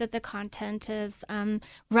really think that the content is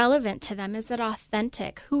relevant to them? Is it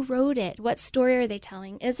authentic? Who wrote it? What story are they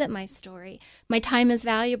telling? Is it my story? My time is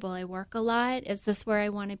valuable. I work a lot. Is this where I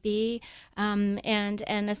want to be? And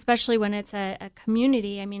especially when it's a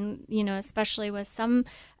community, I mean, especially with some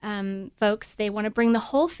folks, they want to bring the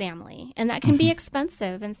whole family, and that can be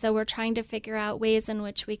expensive. And so we're trying to figure out ways in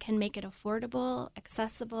which we can make it affordable,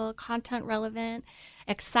 accessible, content relevant,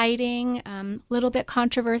 exciting, little bit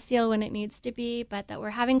controversial when it needs to be, but that we're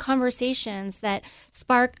having conversations that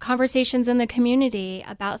spark conversations in the community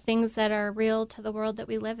about things that are real to the world that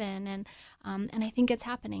we live in. And I think it's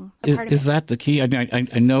happening. Is that the key? I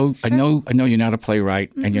know you're not a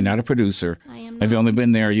playwright and you're not a producer. I am not. I've only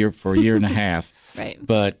been there for a year and a half. Right.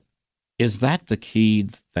 But is that the key,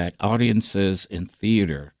 that audiences in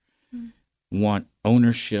theater want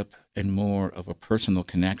ownership and more of a personal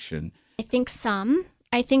connection? I think some.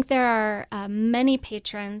 I think there are many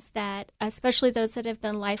patrons that, especially those that have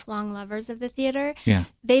been lifelong lovers of the theater,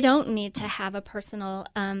 they don't need to have a personal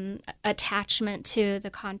attachment to the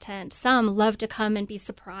content. Some love to come and be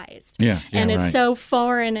surprised. And it's so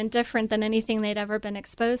foreign and different than anything they'd ever been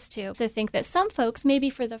exposed to. So I think that some folks, maybe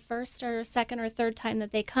for the first or second or third time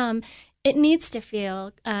that they come, it needs to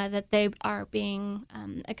feel that they are being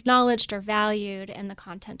acknowledged or valued in the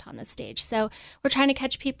content on the stage. So we're trying to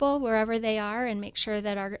catch people wherever they are and make sure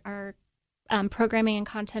that our programming and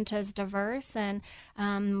content is diverse, and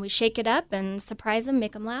we shake it up and surprise them,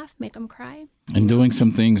 make them laugh, make them cry. And doing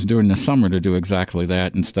some things during the summer to do exactly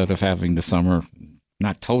that, instead of having the summer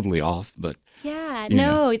not totally off, but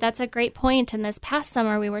that's a great point. And this past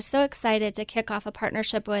summer, we were so excited to kick off a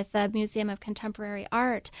partnership with the Museum of Contemporary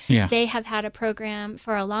Art. They have had a program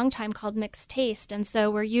for a long time called Mixed Taste. And so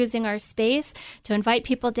we're using our space to invite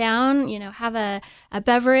people down, have a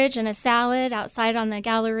beverage and a salad outside on the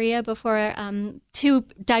Galleria before two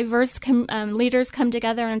diverse leaders come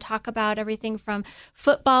together and talk about everything from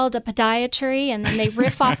football to podiatry, and then they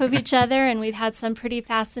riff off of each other. And we've had some pretty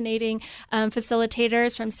fascinating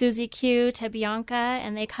facilitators, from Susie Q to Bianca,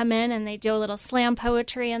 and they come in and they do a little slam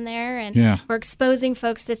poetry in there, and we're exposing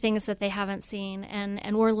folks to things that they haven't seen,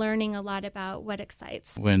 and we're learning a lot about what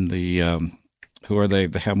excites. When the who are they?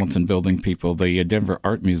 The Hamilton Building people, the Denver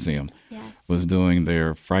Art Museum was doing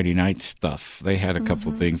their Friday night stuff. They had a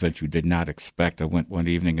couple of things that you did not expect. I went one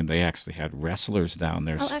evening and they actually had wrestlers down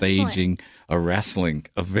there staging a wrestling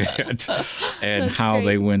event and how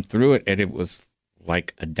they went through it. And it was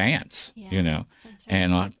like a dance, you know.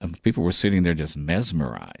 And people were sitting there just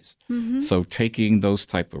mesmerized. So taking those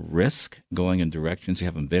type of risk, going in directions you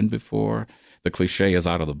haven't been before. The cliche is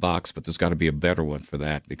out of the box, but there's got to be a better one for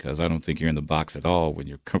that, because I don't think you're in the box at all when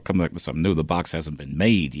you're coming up with something new. The box hasn't been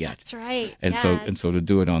made yet. That's right. And so to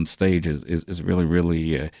do it on stage is really,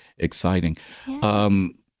 really exciting. Yeah.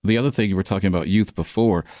 The other thing you were talking about youth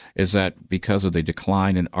before is that because of the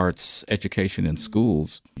decline in arts education in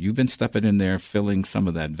schools, you've been stepping in there, filling some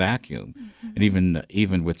of that vacuum. And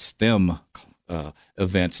even with STEM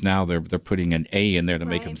events now, they're putting an A in there to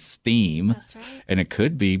make them STEAM. That's right. And it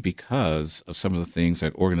could be because of some of the things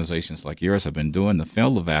that organizations like yours have been doing to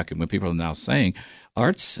fill the vacuum, when people are now saying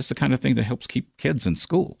arts is the kind of thing that helps keep kids in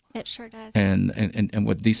school. It sure does. And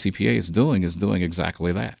what DCPA is doing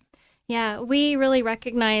exactly that. Yeah, we really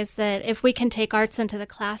recognize that if we can take arts into the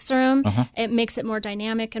classroom, it makes it more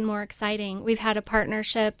dynamic and more exciting. We've had a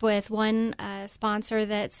partnership with one sponsor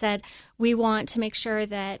that said we want to make sure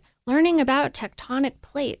that learning about tectonic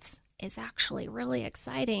plates is actually really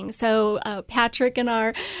exciting. So Patrick in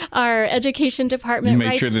our education department, you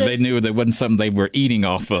made sure that they knew that wasn't something they were eating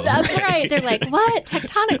off of. That's right. They're like, what?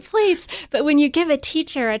 Tectonic plates? But when you give a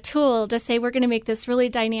teacher a tool to say, we're going to make this really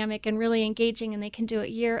dynamic and really engaging, and they can do it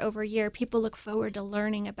year over year, people look forward to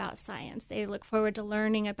learning about science. They look forward to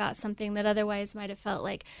learning about something that otherwise might have felt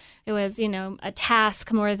like it was, a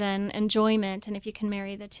task more than enjoyment. And if you can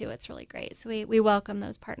marry the two, it's really great. So we welcome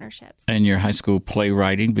those partnerships. And your high school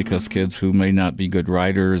playwriting, because kids who may not be good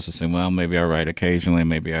writers say, well, maybe I write occasionally,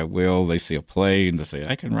 maybe I will. They see a play and they say,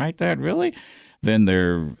 I can write that, really? Then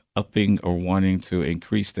they're upping or wanting to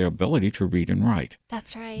increase their ability to read and write.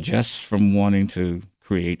 That's right. Just from wanting to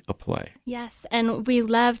create a play. Yes, and we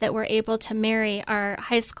love that we're able to marry our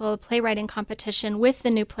high school playwriting competition with the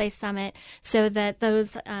New Play Summit, so that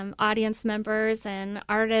those audience members and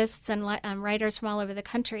artists and writers from all over the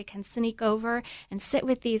country can sneak over and sit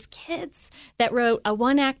with these kids that wrote a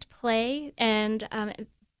one-act play, and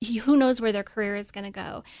who knows where their career is going to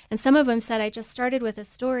go. And some of them said, I just started with a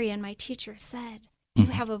story and my teacher said, you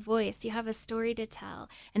have a voice, you have a story to tell,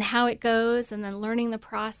 and how it goes, and then learning the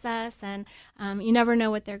process, and you never know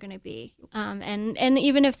what they're going to be. And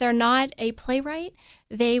even if they're not a playwright,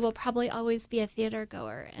 they will probably always be a theater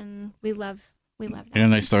goer, and we love that.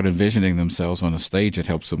 And they start envisioning themselves on a stage. It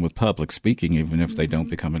helps them with public speaking, even if they don't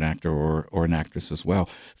become an actor or an actress as well.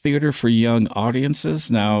 Theater for young audiences.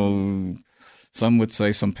 Now, some would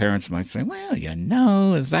say, some parents might say, well,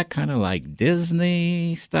 is that kind of like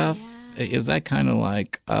Disney stuff? Yeah. Is that kind of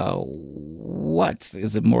like, what?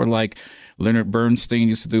 Is it more like Leonard Bernstein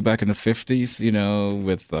used to do back in the 50s,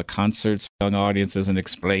 with concerts for young audiences and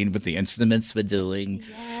explain what the instruments were doing?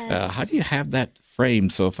 Yes. How do you have that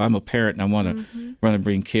framed? So if I'm a parent and I want to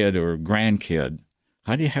bring kid or grandkid,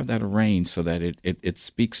 how do you have that arranged so that it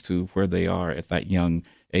speaks to where they are at that young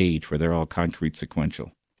age, where they're all concrete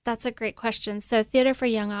sequential? That's a great question. So Theater for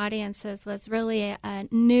Young Audiences was really a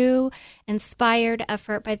new, inspired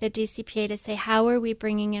effort by the DCPA to say, how are we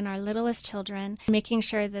bringing in our littlest children, making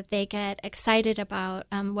sure that they get excited about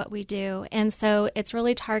what we do. And so it's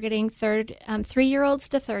really targeting 3-year-olds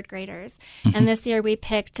to third graders. And this year we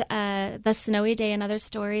picked The Snowy Day and Other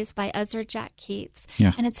Stories by Ezra Jack Keats.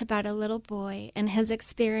 Yeah. And it's about a little boy and his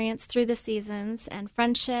experience through the seasons and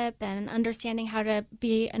friendship and understanding how to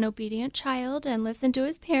be an obedient child and listen to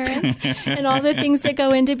his parents and all the things that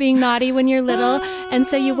go into being naughty when you're little. And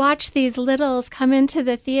so you watch these littles come into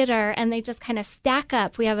the theater and they just kind of stack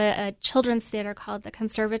up. We have a children's theater called the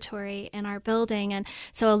Conservatory in our building. And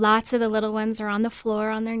so lots of the little ones are on the floor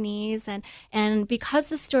on their knees. And because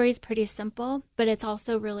the story is pretty simple, but it's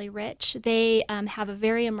also really rich, they have a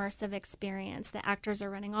very immersive experience. The actors are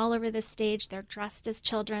running all over the stage. They're dressed as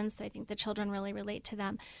children, so I think the children really relate to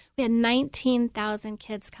them. We had 19,000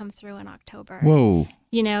 kids come through in October. Whoa.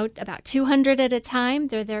 About 200 at a time.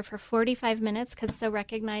 They're there for 45 minutes because they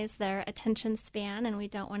recognize their attention span, and we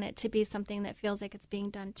don't want it to be something that feels like it's being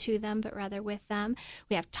done to them, but rather with them.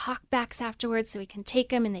 We have talkbacks afterwards, so we can take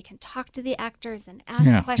them and they can talk to the actors and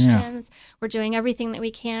ask questions. Yeah. We're doing everything that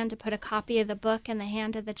we can to put a copy of the book in the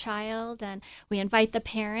hand of the child, and we invite the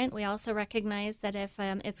parent. We also recognize that if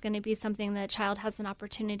it's going to be something that the child has an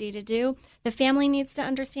opportunity to do, the family needs to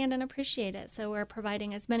understand and appreciate it. So we're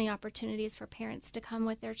providing as many opportunities for parents to come come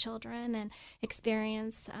with their children and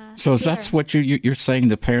experience. So theater. that's what you're saying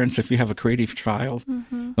to parents, if you have a creative child,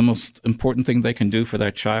 the most important thing they can do for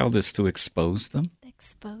that child is to expose them?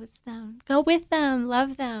 Expose them, go with them,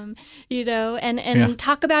 love them, and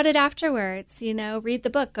talk about it afterwards, read the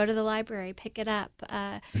book, go to the library, pick it up.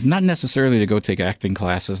 It's not necessarily to go take acting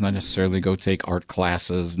classes, not necessarily go take art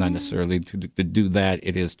classes, not necessarily to do that.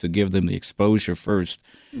 It is to give them the exposure first,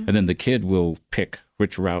 and then the kid will pick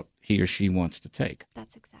which route he or she wants to take.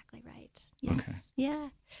 That's exactly right. Yes. Okay. Yeah.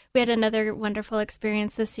 We had another wonderful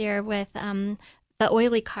experience this year with the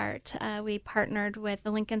Oily Cart. We partnered with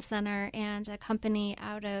the Lincoln Center and a company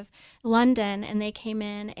out of London, and they came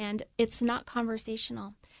in, and it's not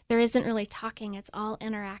conversational. There isn't really talking. It's all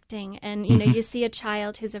interacting. And, you see a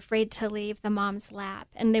child who's afraid to leave the mom's lap.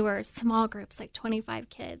 And they were small groups, like 25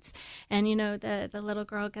 kids. And, the little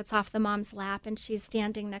girl gets off the mom's lap, and she's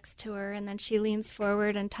standing next to her. And then she leans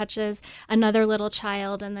forward and touches another little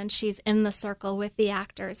child. And then she's in the circle with the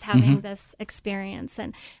actors having this experience.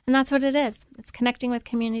 And that's what it is. It's connecting with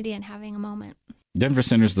community and having a moment. Denver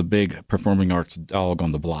Center's the big performing arts dog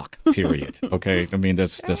on the block, period. Okay? I mean,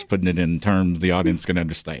 that's just putting it in terms the audience can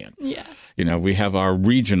understand. Yeah. We have our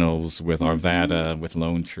regionals with Arvada, with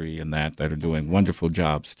Lone Tree, and that are doing wonderful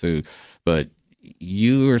jobs too. But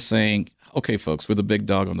you are saying, okay, folks, we're the big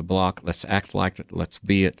dog on the block. Let's act like it. Let's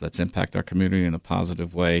be it. Let's impact our community in a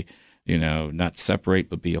positive way. Not separate,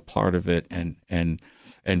 but be a part of it, and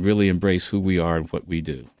really embrace who we are and what we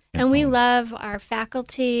do. And we love our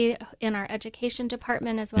faculty in our education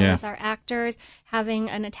department, as well as our actors, having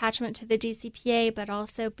an attachment to the DCPA, but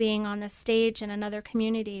also being on the stage in another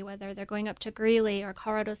community, whether they're going up to Greeley or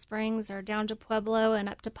Colorado Springs or down to Pueblo and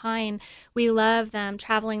up to Pine. We love them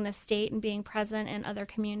traveling the state and being present in other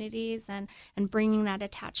communities and bringing that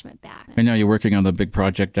attachment back. And now you're working on the big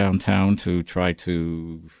project downtown to try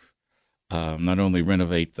to not only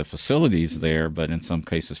renovate the facilities there, but in some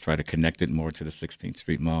cases try to connect it more to the 16th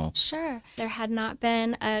Street Mall. Sure. There had not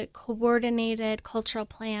been a coordinated cultural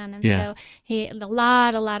plan. And so a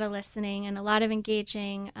lot of listening and a lot of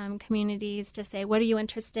engaging communities to say, what are you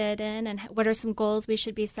interested in and what are some goals we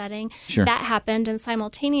should be setting? Sure. That happened. And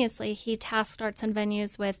simultaneously, he tasked Arts and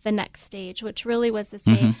Venues with the next stage, which really was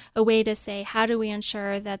a way to say, how do we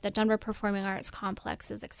ensure that the Denver Performing Arts Complex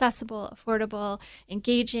is accessible, affordable,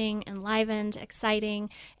 engaging, enlivened,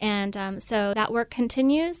 exciting. And so that work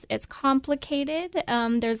continues. It's complicated.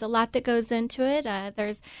 There's a lot that goes into it.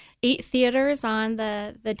 There's 8 theaters on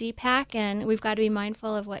the DPAC, and we've got to be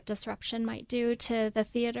mindful of what disruption might do to the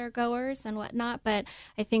theater goers and whatnot. But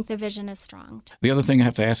I think the vision is strong. The other thing I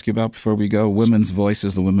have to ask you about before we go, Women's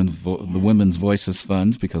Voices, the Women's Voices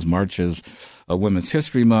Fund, because March is a Women's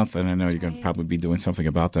History Month, and I know you're going to probably be doing something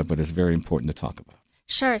about that, but it's very important to talk about.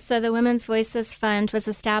 Sure. So the Women's Voices Fund was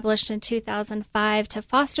established in 2005 to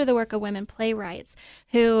foster the work of women playwrights,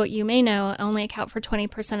 who you may know only account for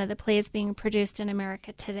 20% of the plays being produced in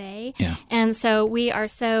America today. Yeah. And so we are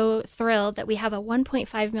so thrilled that we have a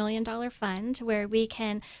 $1.5 million fund where we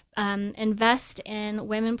can invest in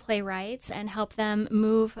women playwrights and help them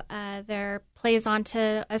move their plays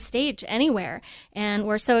onto a stage anywhere. And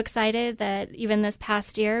we're so excited that even this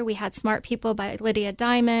past year, we had Smart People by Lydia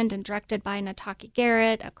Diamond and directed by Nataki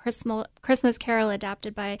Garrett, A Christmas Carol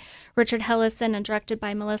adapted by Richard Hellison and directed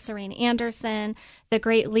by Melissa Rain Anderson. The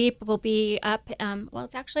Great Leap will be up,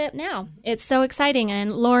 it's actually up now. It's so exciting.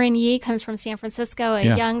 And Lauren Yi comes from San Francisco, a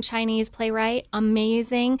young Chinese playwright,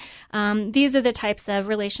 amazing. These are the types of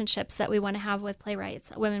relationships that we want to have with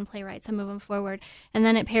playwrights, women playwrights, and moving forward. And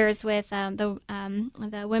then it pairs with the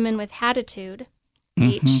Women with Hatitude,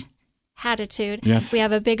 Hatitude. Yes. We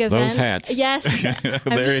have a big event. Those hats. Yes. They're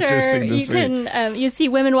I'm sure interesting to you see. can. You see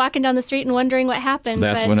women walking down the street and wondering what happened.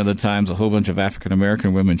 That's one of the times a whole bunch of African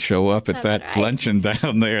American women show up at that right. luncheon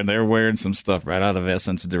down there, and they're wearing some stuff right out of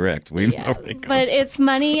Essence Direct. We know where they come But from. it's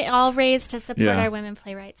money all raised to support our women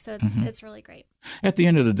playwrights, so it's really great. At the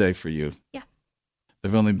end of the day for you, Yeah.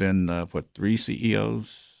 there've only been, 3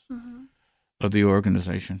 CEOs of the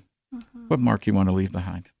organization. What mark you want to leave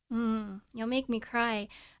behind? You'll make me cry.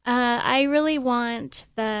 I really want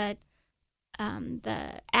the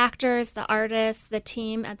actors, the artists, the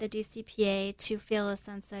team at the DCPA to feel a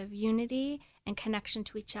sense of unity and connection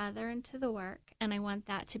to each other and to the work. And I want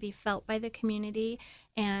that to be felt by the community,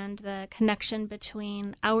 and the connection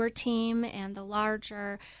between our team and the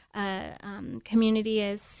larger community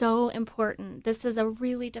is so important. This is a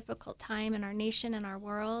really difficult time in our nation and our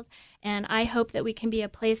world, and I hope that we can be a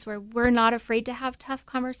place where we're not afraid to have tough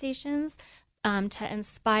conversations, to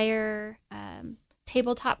inspire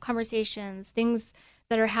tabletop conversations, things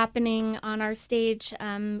that are happening on our stage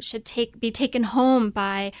should be taken home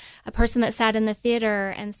by a person that sat in the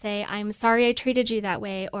theater and say, I'm sorry I treated you that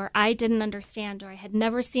way, or I didn't understand, or I had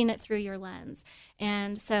never seen it through your lens.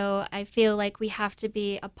 And so I feel like we have to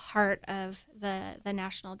be a part of the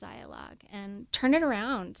national dialogue and turn it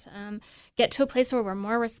around, get to a place where we're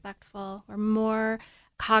more respectful, we're more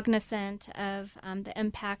cognizant of the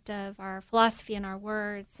impact of our philosophy and our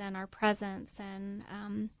words and our presence.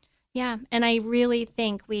 And and I really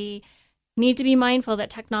think we need to be mindful that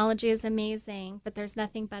technology is amazing, but there's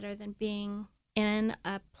nothing better than being in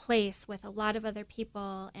a place with a lot of other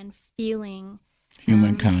people and feeling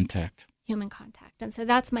human contact. And so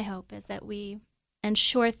that's my hope, is that we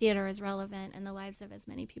ensure theater is relevant in the lives of as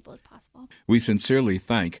many people as possible. We sincerely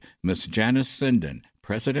thank Ms. Janice Sinden,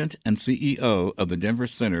 President and CEO of the Denver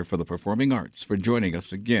Center for the Performing Arts, for joining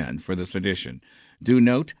us again for this edition. Do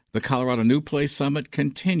note, the Colorado New Play Summit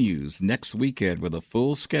continues next weekend with a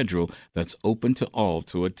full schedule that's open to all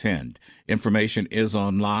to attend. Information is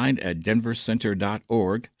online at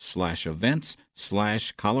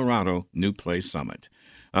denvercenter.org/events/Colorado New Play Summit.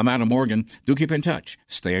 I'm Adam Morgan. Do keep in touch,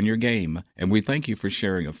 stay on your game, and we thank you for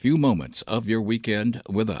sharing a few moments of your weekend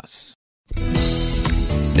with us.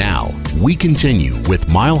 Now, we continue with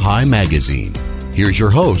Mile High Magazine. Here's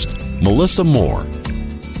your host, Melissa Moore.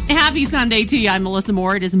 Happy Sunday to you. I'm Melissa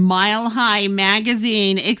Moore. It is Mile High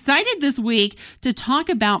Magazine. Excited this week to talk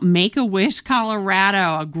about Make-A-Wish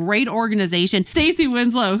Colorado, a great organization. Stacy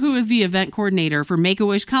Winslow, who is the event coordinator for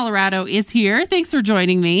Make-A-Wish Colorado, is here. Thanks for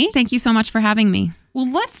joining me. Thank you so much for having me.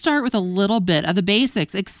 Well, let's start with a little bit of the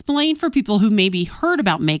basics. Explain for people who maybe heard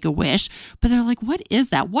about Make-A-Wish, but they're like, what is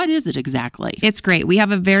that? What is it exactly? It's great. We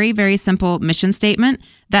have a very, very simple mission statement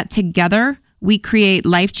that together we create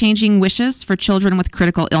life-changing wishes for children with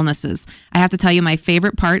critical illnesses. I have to tell you, my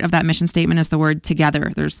favorite part of that mission statement is the word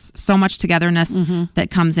together. There's so much togetherness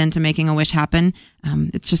that comes into making a wish happen.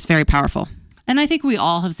 It's just very powerful. And I think we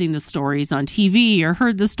all have seen the stories on TV or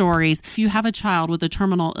heard the stories. If you have a child with a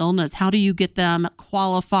terminal illness, how do you get them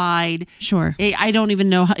qualified? Sure. I don't even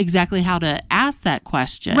know exactly how to ask that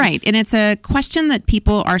question. Right. And it's a question that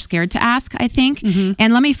people are scared to ask, I think.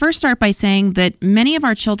 And let me first start by saying that many of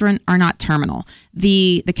our children are not terminal.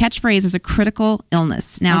 The catchphrase is a critical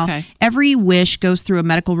illness. Now, every wish goes through a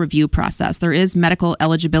medical review process. There is medical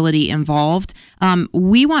eligibility involved.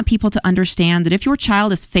 We want people to understand that if your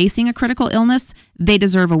child is facing a critical illness, they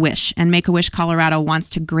deserve a wish, and Make-A-Wish Colorado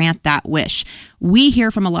wants to grant that wish. We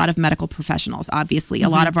hear from a lot of medical professionals, obviously. A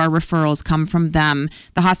lot of our referrals come from them.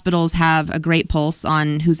 The hospitals have a great pulse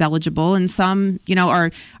on who's eligible, and some,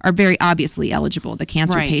 are very obviously eligible, the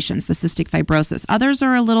cancer patients, the cystic fibrosis. Others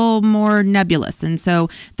are a little more nebulous, and so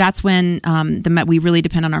that's when we really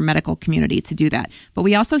depend on our medical community to do that. But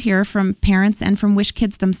we also hear from parents and from wish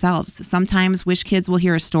kids themselves. Sometimes wish kids will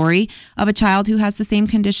hear a story of a child who has the same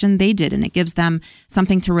condition they did, and it gives them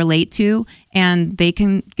something to relate to, and they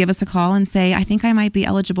can give us a call and say, I think I might be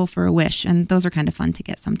eligible for a wish. And those are kind of fun to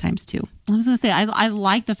get sometimes too. I was going to say, I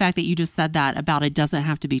like the fact that you just said that about it doesn't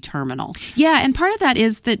have to be terminal. Yeah. And part of that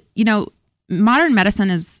is that, modern medicine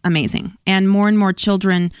is amazing, and more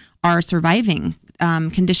children are surviving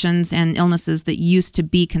conditions and illnesses that used to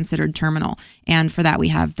be considered terminal. And for that, we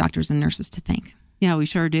have doctors and nurses to thank. Yeah, we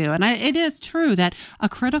sure do. And it is true that a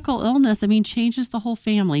critical illness, changes the whole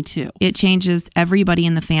family too. It changes everybody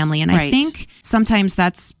in the family. And I think sometimes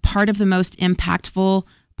that's part of the most impactful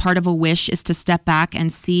part of a wish, is to step back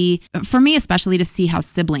and see, for me especially, to see how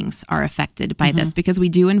siblings are affected by this, because we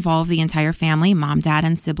do involve the entire family, mom, dad,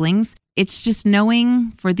 and siblings. It's just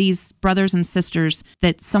knowing for these brothers and sisters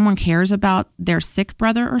that someone cares about their sick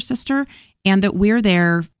brother or sister, and that we're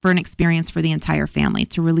there for an experience for the entire family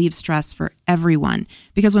to relieve stress for everyone.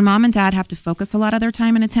 Because when mom and dad have to focus a lot of their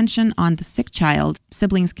time and attention on the sick child,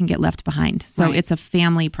 siblings can get left behind. So it's a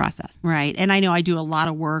family process. Right. And I know I do a lot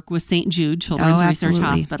of work with St. Jude Children's Research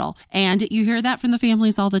Hospital. And you hear that from the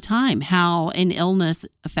families all the time, how an illness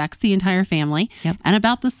affects the entire family, and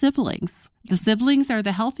about the siblings. The siblings are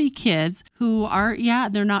the healthy kids who are,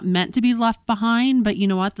 they're not meant to be left behind, but you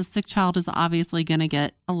know what? The sick child is obviously going to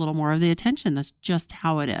get a little more of the attention. That's just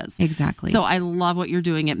how it is. Exactly. So I love what you're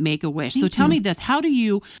doing at Make-A-Wish. So tell me this, how do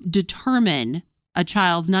you determine a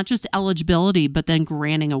child's not just eligibility, but then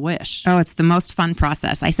granting a wish? Oh, it's the most fun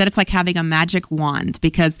process. I said it's like having a magic wand,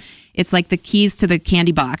 because it's like the keys to the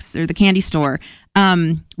candy box or the candy store.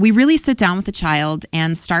 We really sit down with the child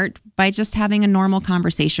and start by just having a normal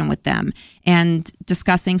conversation with them and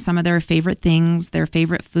discussing some of their favorite things, their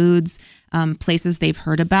favorite foods, places they've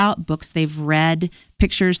heard about, books they've read,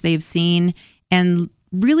 pictures they've seen, and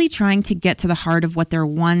really trying to get to the heart of what their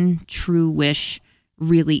one true wish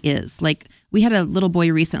really is. Like, we had a little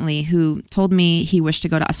boy recently who told me he wished to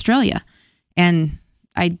go to Australia. And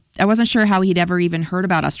I wasn't sure how he'd ever even heard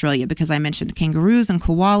about Australia because I mentioned kangaroos and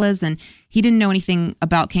koalas, and he didn't know anything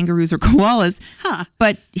about kangaroos or koalas,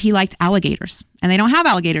 but he liked alligators. And they don't have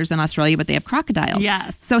alligators in Australia, but they have crocodiles.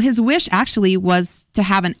 Yes. So his wish actually was to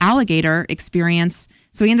have an alligator experience.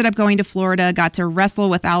 So he ended up going to Florida, got to wrestle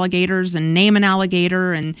with alligators and name an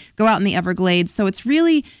alligator and go out in the Everglades. So it's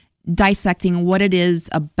really dissecting what it is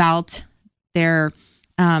about their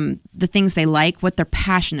the things they like, what they're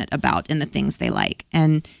passionate about in the things they like,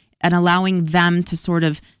 and allowing them to sort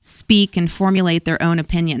of speak and formulate their own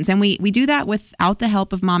opinions. And we do that without the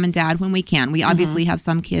help of mom and dad when we can. We obviously have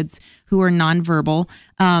some kids who are nonverbal,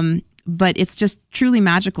 but it's just truly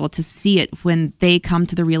magical to see it when they come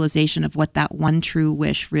to the realization of what that one true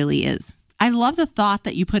wish really is. I love the thought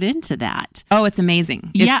that you put into that. Oh, it's amazing.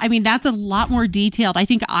 Yeah, I mean, that's a lot more detailed. I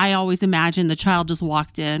think I always imagined the child just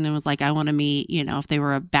walked in and was like, I want to meet, if they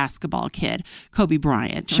were a basketball kid, Kobe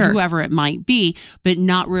Bryant or whoever it might be, but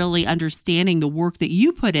not really understanding the work that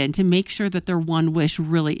you put in to make sure that their one wish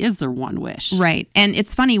really is their one wish. Right. And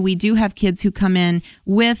it's funny, we do have kids who come in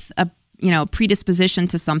with a predisposition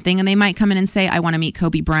to something, and they might come in and say, I want to meet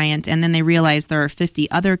Kobe Bryant. And then they realize there are 50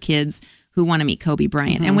 other kids who want to meet Kobe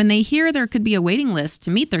Bryant. And when they hear there could be a waiting list to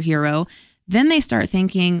meet their hero, then they start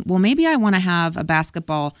thinking, well, maybe I want to have a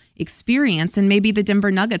basketball experience, and maybe the Denver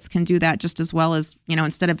Nuggets can do that just as well as,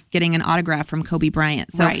 instead of getting an autograph from Kobe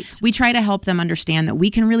Bryant. So we try to help them understand that we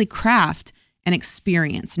can really craft an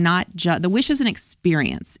experience, not just, the wish is an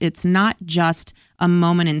experience. It's not just a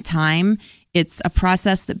moment in time. It's a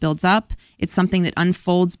process that builds up. It's something that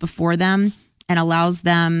unfolds before them and allows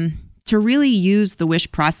them to really use the wish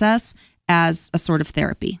process as a sort of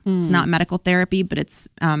therapy. It's not medical therapy, but it's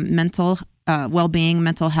mental well-being,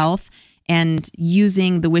 mental health, and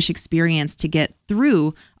using the wish experience to get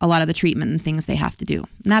through a lot of the treatment and things they have to do.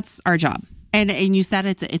 And that's our job. And you said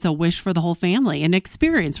it's a wish for the whole family, an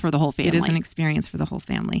experience for the whole family. It is an experience for the whole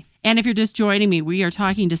family. And if you're just joining me, we are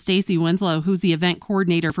talking to Stacy Winslow, who's the event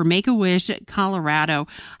coordinator for Make-A-Wish Colorado.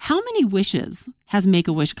 How many wishes has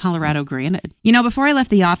Make-A-Wish Colorado granted? Before I left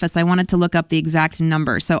the office, I wanted to look up the exact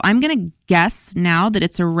number. So I'm going to guess now that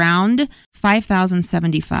it's around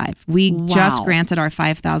 5,075. We just granted our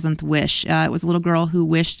 5,000th wish. It was a little girl who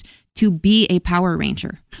wished to be a Power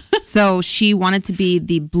Ranger. So she wanted to be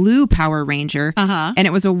the blue Power Ranger. And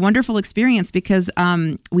it was a wonderful experience because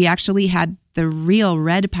we actually had the real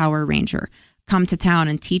red Power Ranger come to town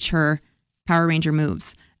and teach her Power Ranger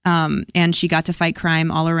moves. And she got to fight crime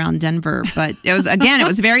all around Denver. But it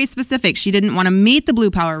was very specific. She didn't want to meet the blue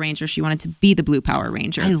Power Ranger. She wanted to be the blue Power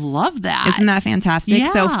Ranger. I love that. Isn't that fantastic? Yeah.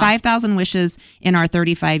 So 5,000 wishes in our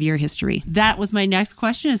 35-year history. That was my next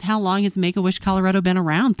question, is how long has Make-A-Wish Colorado been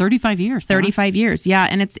around? 35 years. 35 years, yeah.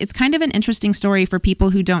 And it's kind of an interesting story for people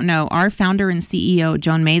who don't know. Our founder and CEO,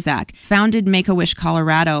 Joan Mazak, founded Make-A-Wish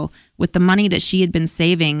Colorado with the money that she had been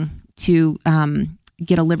saving to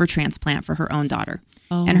get a liver transplant for her own daughter.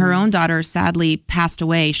 And her own daughter sadly passed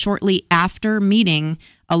away shortly after meeting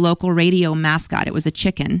a local radio mascot. It was a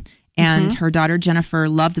chicken. And her daughter, Jennifer,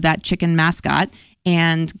 loved that chicken mascot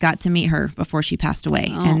and got to meet her before she passed away.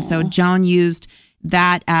 And so Joan used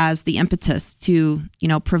that as the impetus to,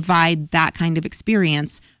 provide that kind of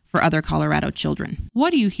experience for other Colorado children. What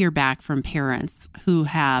do you hear back from parents who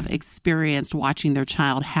have experienced watching their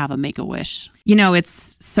child have a Make-A-Wish?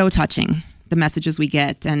 It's so touching, the messages we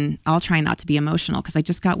get, and I'll try not to be emotional because I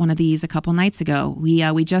just got one of these a couple nights ago.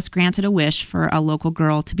 We just granted a wish for a local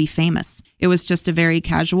girl to be famous. It was just a very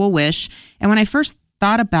casual wish, and when I first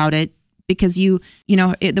thought about it, because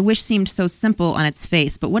the wish seemed so simple on its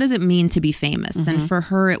face, but what does it mean to be famous? And for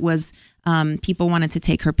her, it was people wanted to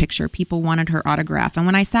take her picture, people wanted her autograph, and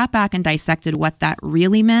when I sat back and dissected what that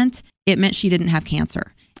really meant, it meant she didn't have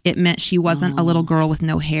cancer. It meant she wasn't a little girl with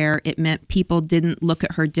no hair. It meant people didn't look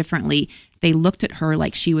at her differently. They looked at her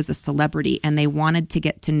like she was a celebrity and they wanted to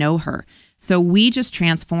get to know her. So we just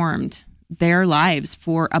transformed their lives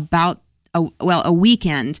for about a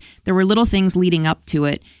weekend. There were little things leading up to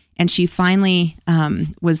it. And she finally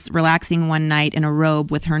was relaxing one night in a robe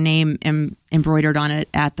with her name embroidered on it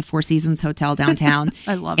at the Four Seasons Hotel downtown.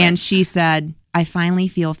 I love it. And she said, I finally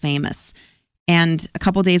feel famous. And a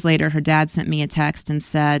couple days later, her dad sent me a text and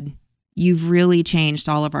said, you've really changed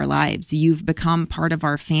all of our lives. You've become part of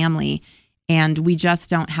our family. And we just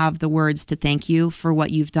don't have the words to thank you for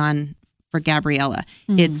what you've done for Gabriella.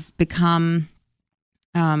 It's become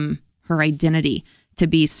her identity to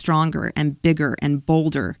be stronger and bigger and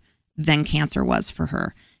bolder than cancer was for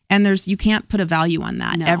her. And you can't put a value on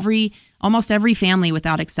that. No. Almost every family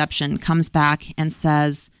without exception comes back and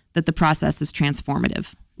says that the process is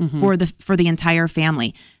transformative. for the entire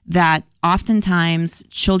family. That oftentimes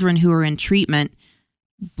children who are in treatment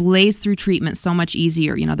blaze through treatment so much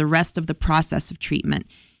easier, the rest of the process of treatment.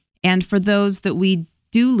 And for those that we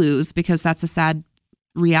do lose, because that's a sad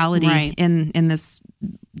reality in this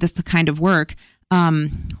kind of work,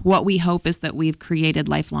 what we hope is that we've created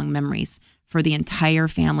lifelong memories for the entire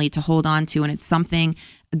family to hold on to. And it's something,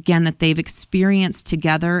 again, that they've experienced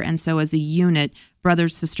together. And so as a unit,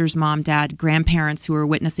 brothers, sisters, mom, dad, grandparents who are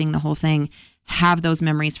witnessing the whole thing have those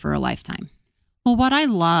memories for a lifetime. Well, what I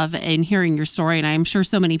love in hearing your story, and I'm sure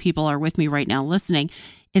so many people are with me right now listening,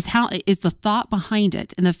 is the thought behind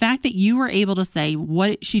it. And the fact that you were able to say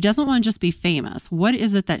what she doesn't want to just be famous. What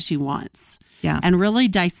is it that she wants? Yeah. And really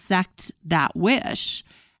dissect that wish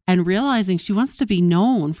and realizing she wants to be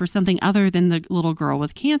known for something other than the little girl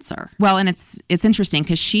with cancer. Well, and it's interesting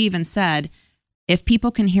because she even said, if people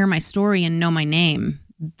can hear my story and know my name,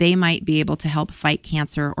 they might be able to help fight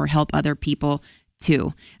cancer or help other people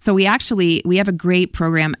too. So we have a great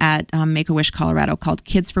program at Make-A-Wish Colorado called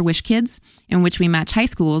Kids for Wish Kids, in which we match high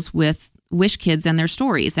schools with Wish Kids and their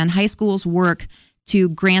stories. And high schools work to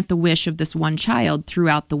grant the wish of this one child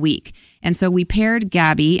throughout the week. And so we paired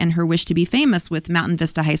Gabby and her wish to be famous with Mountain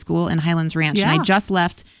Vista High School and Highlands Ranch. Yeah. And I just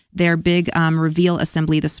left their big reveal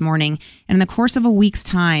assembly this morning. And in the course of a week's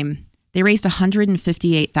time, they raised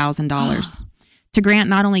 $158,000. To grant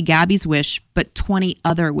not only Gabby's wish, but 20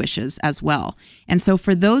 other wishes as well. And so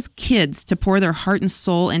for those kids to pour their heart and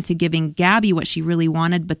soul into giving Gabby what she really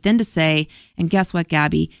wanted, but then to say, and guess what,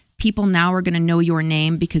 Gabby, people now are going to know your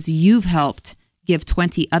name because you've helped give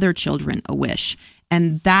 20 other children a wish.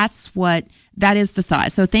 And that is the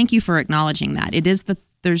thought. So thank you for acknowledging that.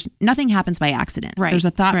 There's nothing happens by accident. Right. There's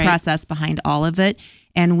a thought process behind all of it.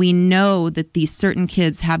 And we know that these certain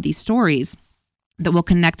kids have these stories that will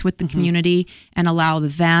connect with the community and allow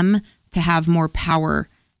them to have more power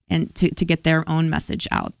and to get their own message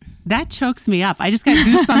out. That chokes me up. I just got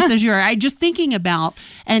goosebumps as you are. I just thinking about,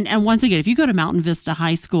 and once again, if you go to Mountain Vista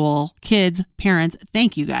High School, kids, parents,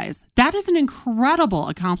 thank you guys. That is an incredible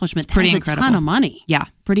accomplishment. It's pretty incredible. A ton of money. Yeah,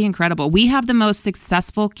 pretty incredible. We have the most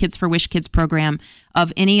successful Kids for Wish Kids program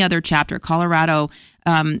of any other chapter. Colorado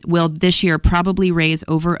will this year probably raise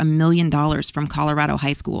over $1 million from Colorado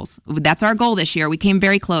high schools. That's our goal this year. We came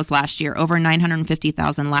very close last year, over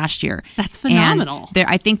 $950,000 last year. That's phenomenal. And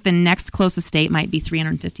I think the next closest state might be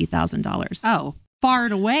 $350,000. Oh, far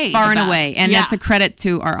and away. And that's a credit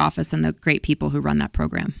to our office and the great people who run that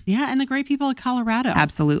program. Yeah, and the great people of Colorado.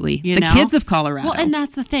 Absolutely. The kids of Colorado. Well, and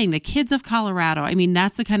that's the thing. The kids of Colorado, I mean,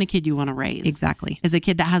 that's the kind of kid you want to raise. Exactly. Is a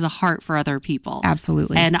kid that has a heart for other people.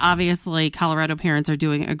 Absolutely. And obviously, Colorado parents are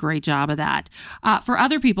doing a great job of that. For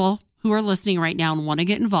other people who are listening right now and want to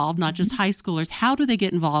get involved, not just high schoolers, how do they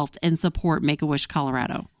get involved and support Make-A-Wish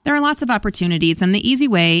Colorado? There are lots of opportunities, and the easy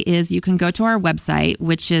way is you can go to our website,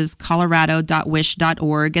 which is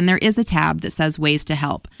colorado.wish.org, and there is a tab that says ways to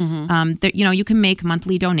help. You can make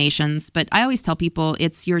monthly donations, but I always tell people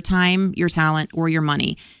it's your time, your talent, or your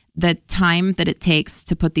money. The time that it takes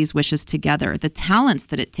to put these wishes together, the talents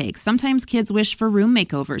that it takes. Sometimes kids wish for room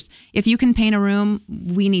makeovers. If you can paint a room,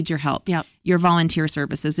 we need your help. Yep. Your volunteer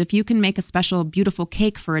services. If you can make a special, beautiful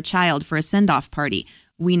cake for a child for a send-off party,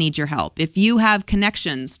 we need your help. If you have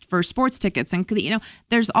connections for sports tickets, and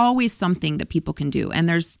there's always something that people can do, and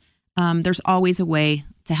there's always a way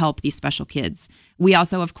to help these special kids. We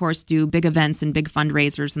also, of course, do big events and big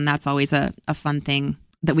fundraisers, and that's always a fun thing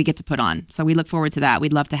that we get to put on. So we look forward to that.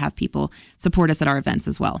 We'd love to have people support us at our events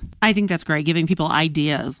as well. I think that's great, giving people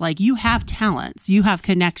ideas. Like, you have talents, you have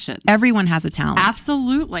connections. Everyone has a talent.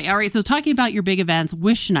 Absolutely. All right, so talking about your big events,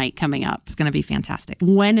 Wish Night coming up. It's going to be fantastic.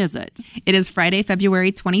 When is it? It is Friday,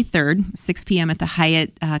 February 23rd, 6 p.m. at the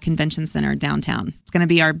Hyatt Convention Center downtown. It's going to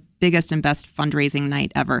be our biggest and best fundraising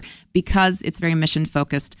night ever because it's very mission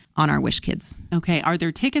focused on our Wish Kids. Okay. Are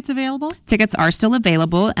there tickets available? Tickets are still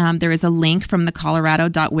available. There is a link from the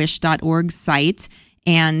colorado.wish.org site.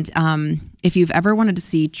 And if you've ever wanted to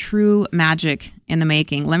see true magic in the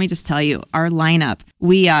making, let me just tell you, our lineup,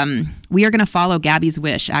 we are going to follow Gabby's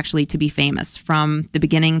wish actually to be famous from the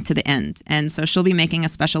beginning to the end. And so she'll be making a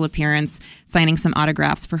special appearance, signing some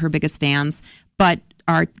autographs for her biggest fans. But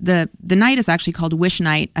the night is actually called Wish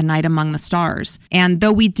Night, A Night Among the Stars. And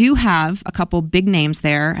though we do have a couple big names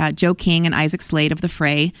there, Joe King and Isaac Slade of The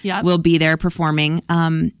Fray will be there performing.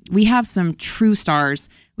 We have some true stars.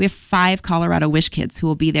 We have 5 Colorado Wish Kids who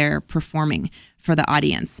will be there performing for the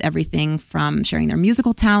audience. Everything from sharing their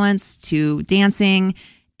musical talents to dancing.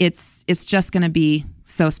 it's just going to be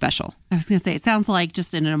so special. I was going to say, it sounds like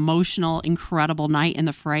just an emotional, incredible night in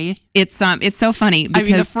the Fray. It's so funny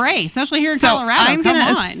because the Fray, especially here in Colorado. I'm going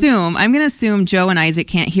to assume Joe and Isaac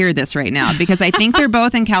can't hear this right now because I think they're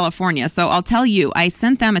both in California. So I'll tell you, I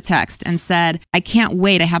sent them a text and said, I can't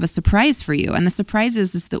wait. I have a surprise for you. And the surprise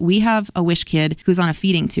is that we have a Wish kid who's on a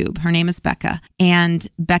feeding tube. Her name is Becca. And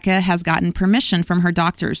Becca has gotten permission from her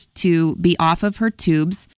doctors to be off of her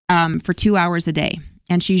tubes for 2 hours a day.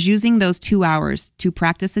 And she's using those 2 hours to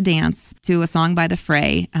practice a dance to a song by the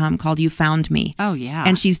Fray called You Found Me. Oh, yeah.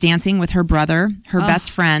 And she's dancing with her brother, her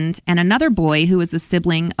best friend, and another boy who is the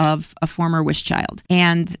sibling of a former Wish child.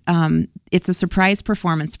 And it's a surprise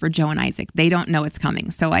performance for Joe and Isaac. They don't know it's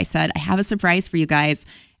coming. So I said, I have a surprise for you guys,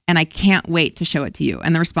 and I can't wait to show it to you.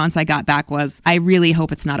 And the response I got back was, I really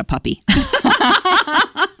hope it's not a puppy.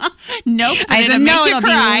 Nope. I said, no, it'll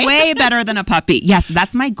be way better than a puppy. Yes,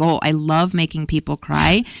 that's my goal. I love making people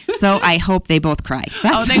cry. So I hope they both cry.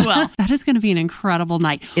 They will. That is going to be an incredible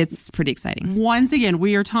night. It's pretty exciting. Once again,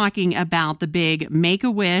 we are talking about the big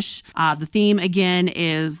Make-A-Wish. The theme again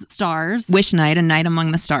is stars. Wish Night, a night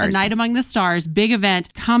among the stars. A night among the stars. Big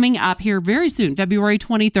event coming up here very soon, February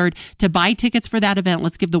 23rd. To buy tickets for that event,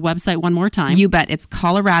 let's give the website one more time. You bet. It's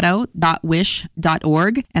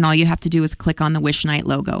colorado.wish.org. And all you have to do is click on the Wish Night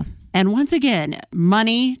logo. And once again,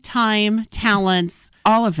 money, time, talents,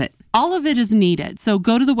 all of it. All of it is needed. So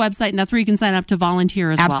go to the website, and that's where you can sign up to volunteer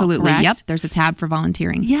as Absolutely. well. Absolutely. Yep. There's a tab for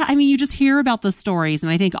volunteering. Yeah. I mean, you just hear about the stories. And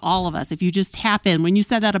I think all of us, if you just tap in, when you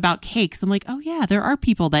said that about cakes, I'm like, oh, yeah, there are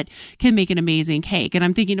people that can make an amazing cake. And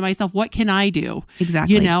I'm thinking to myself, what can I do?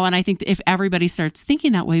 Exactly. You know, and I think that if everybody starts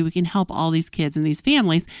thinking that way, we can help all these kids and these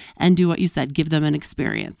families and do what you said, give them an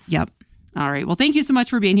experience. Yep. All right. Well, thank you so much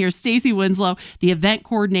for being here. Stacy Winslow, the event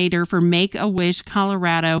coordinator for Make-A-Wish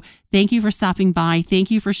Colorado. Thank you for stopping by.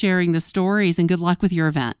 Thank you for sharing the stories, and good luck with your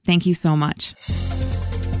event. Thank you so much.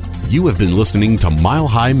 You have been listening to Mile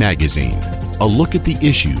High Magazine, a look at the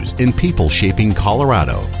issues and people shaping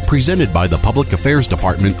Colorado, presented by the Public Affairs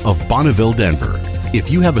Department of Bonneville, Denver. If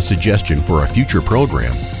you have a suggestion for a future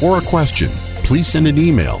program or a question, please send an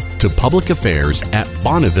email to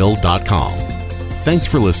publicaffairs@bonneville.com. Thanks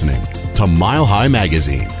for listening to Mile High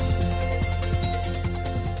Magazine.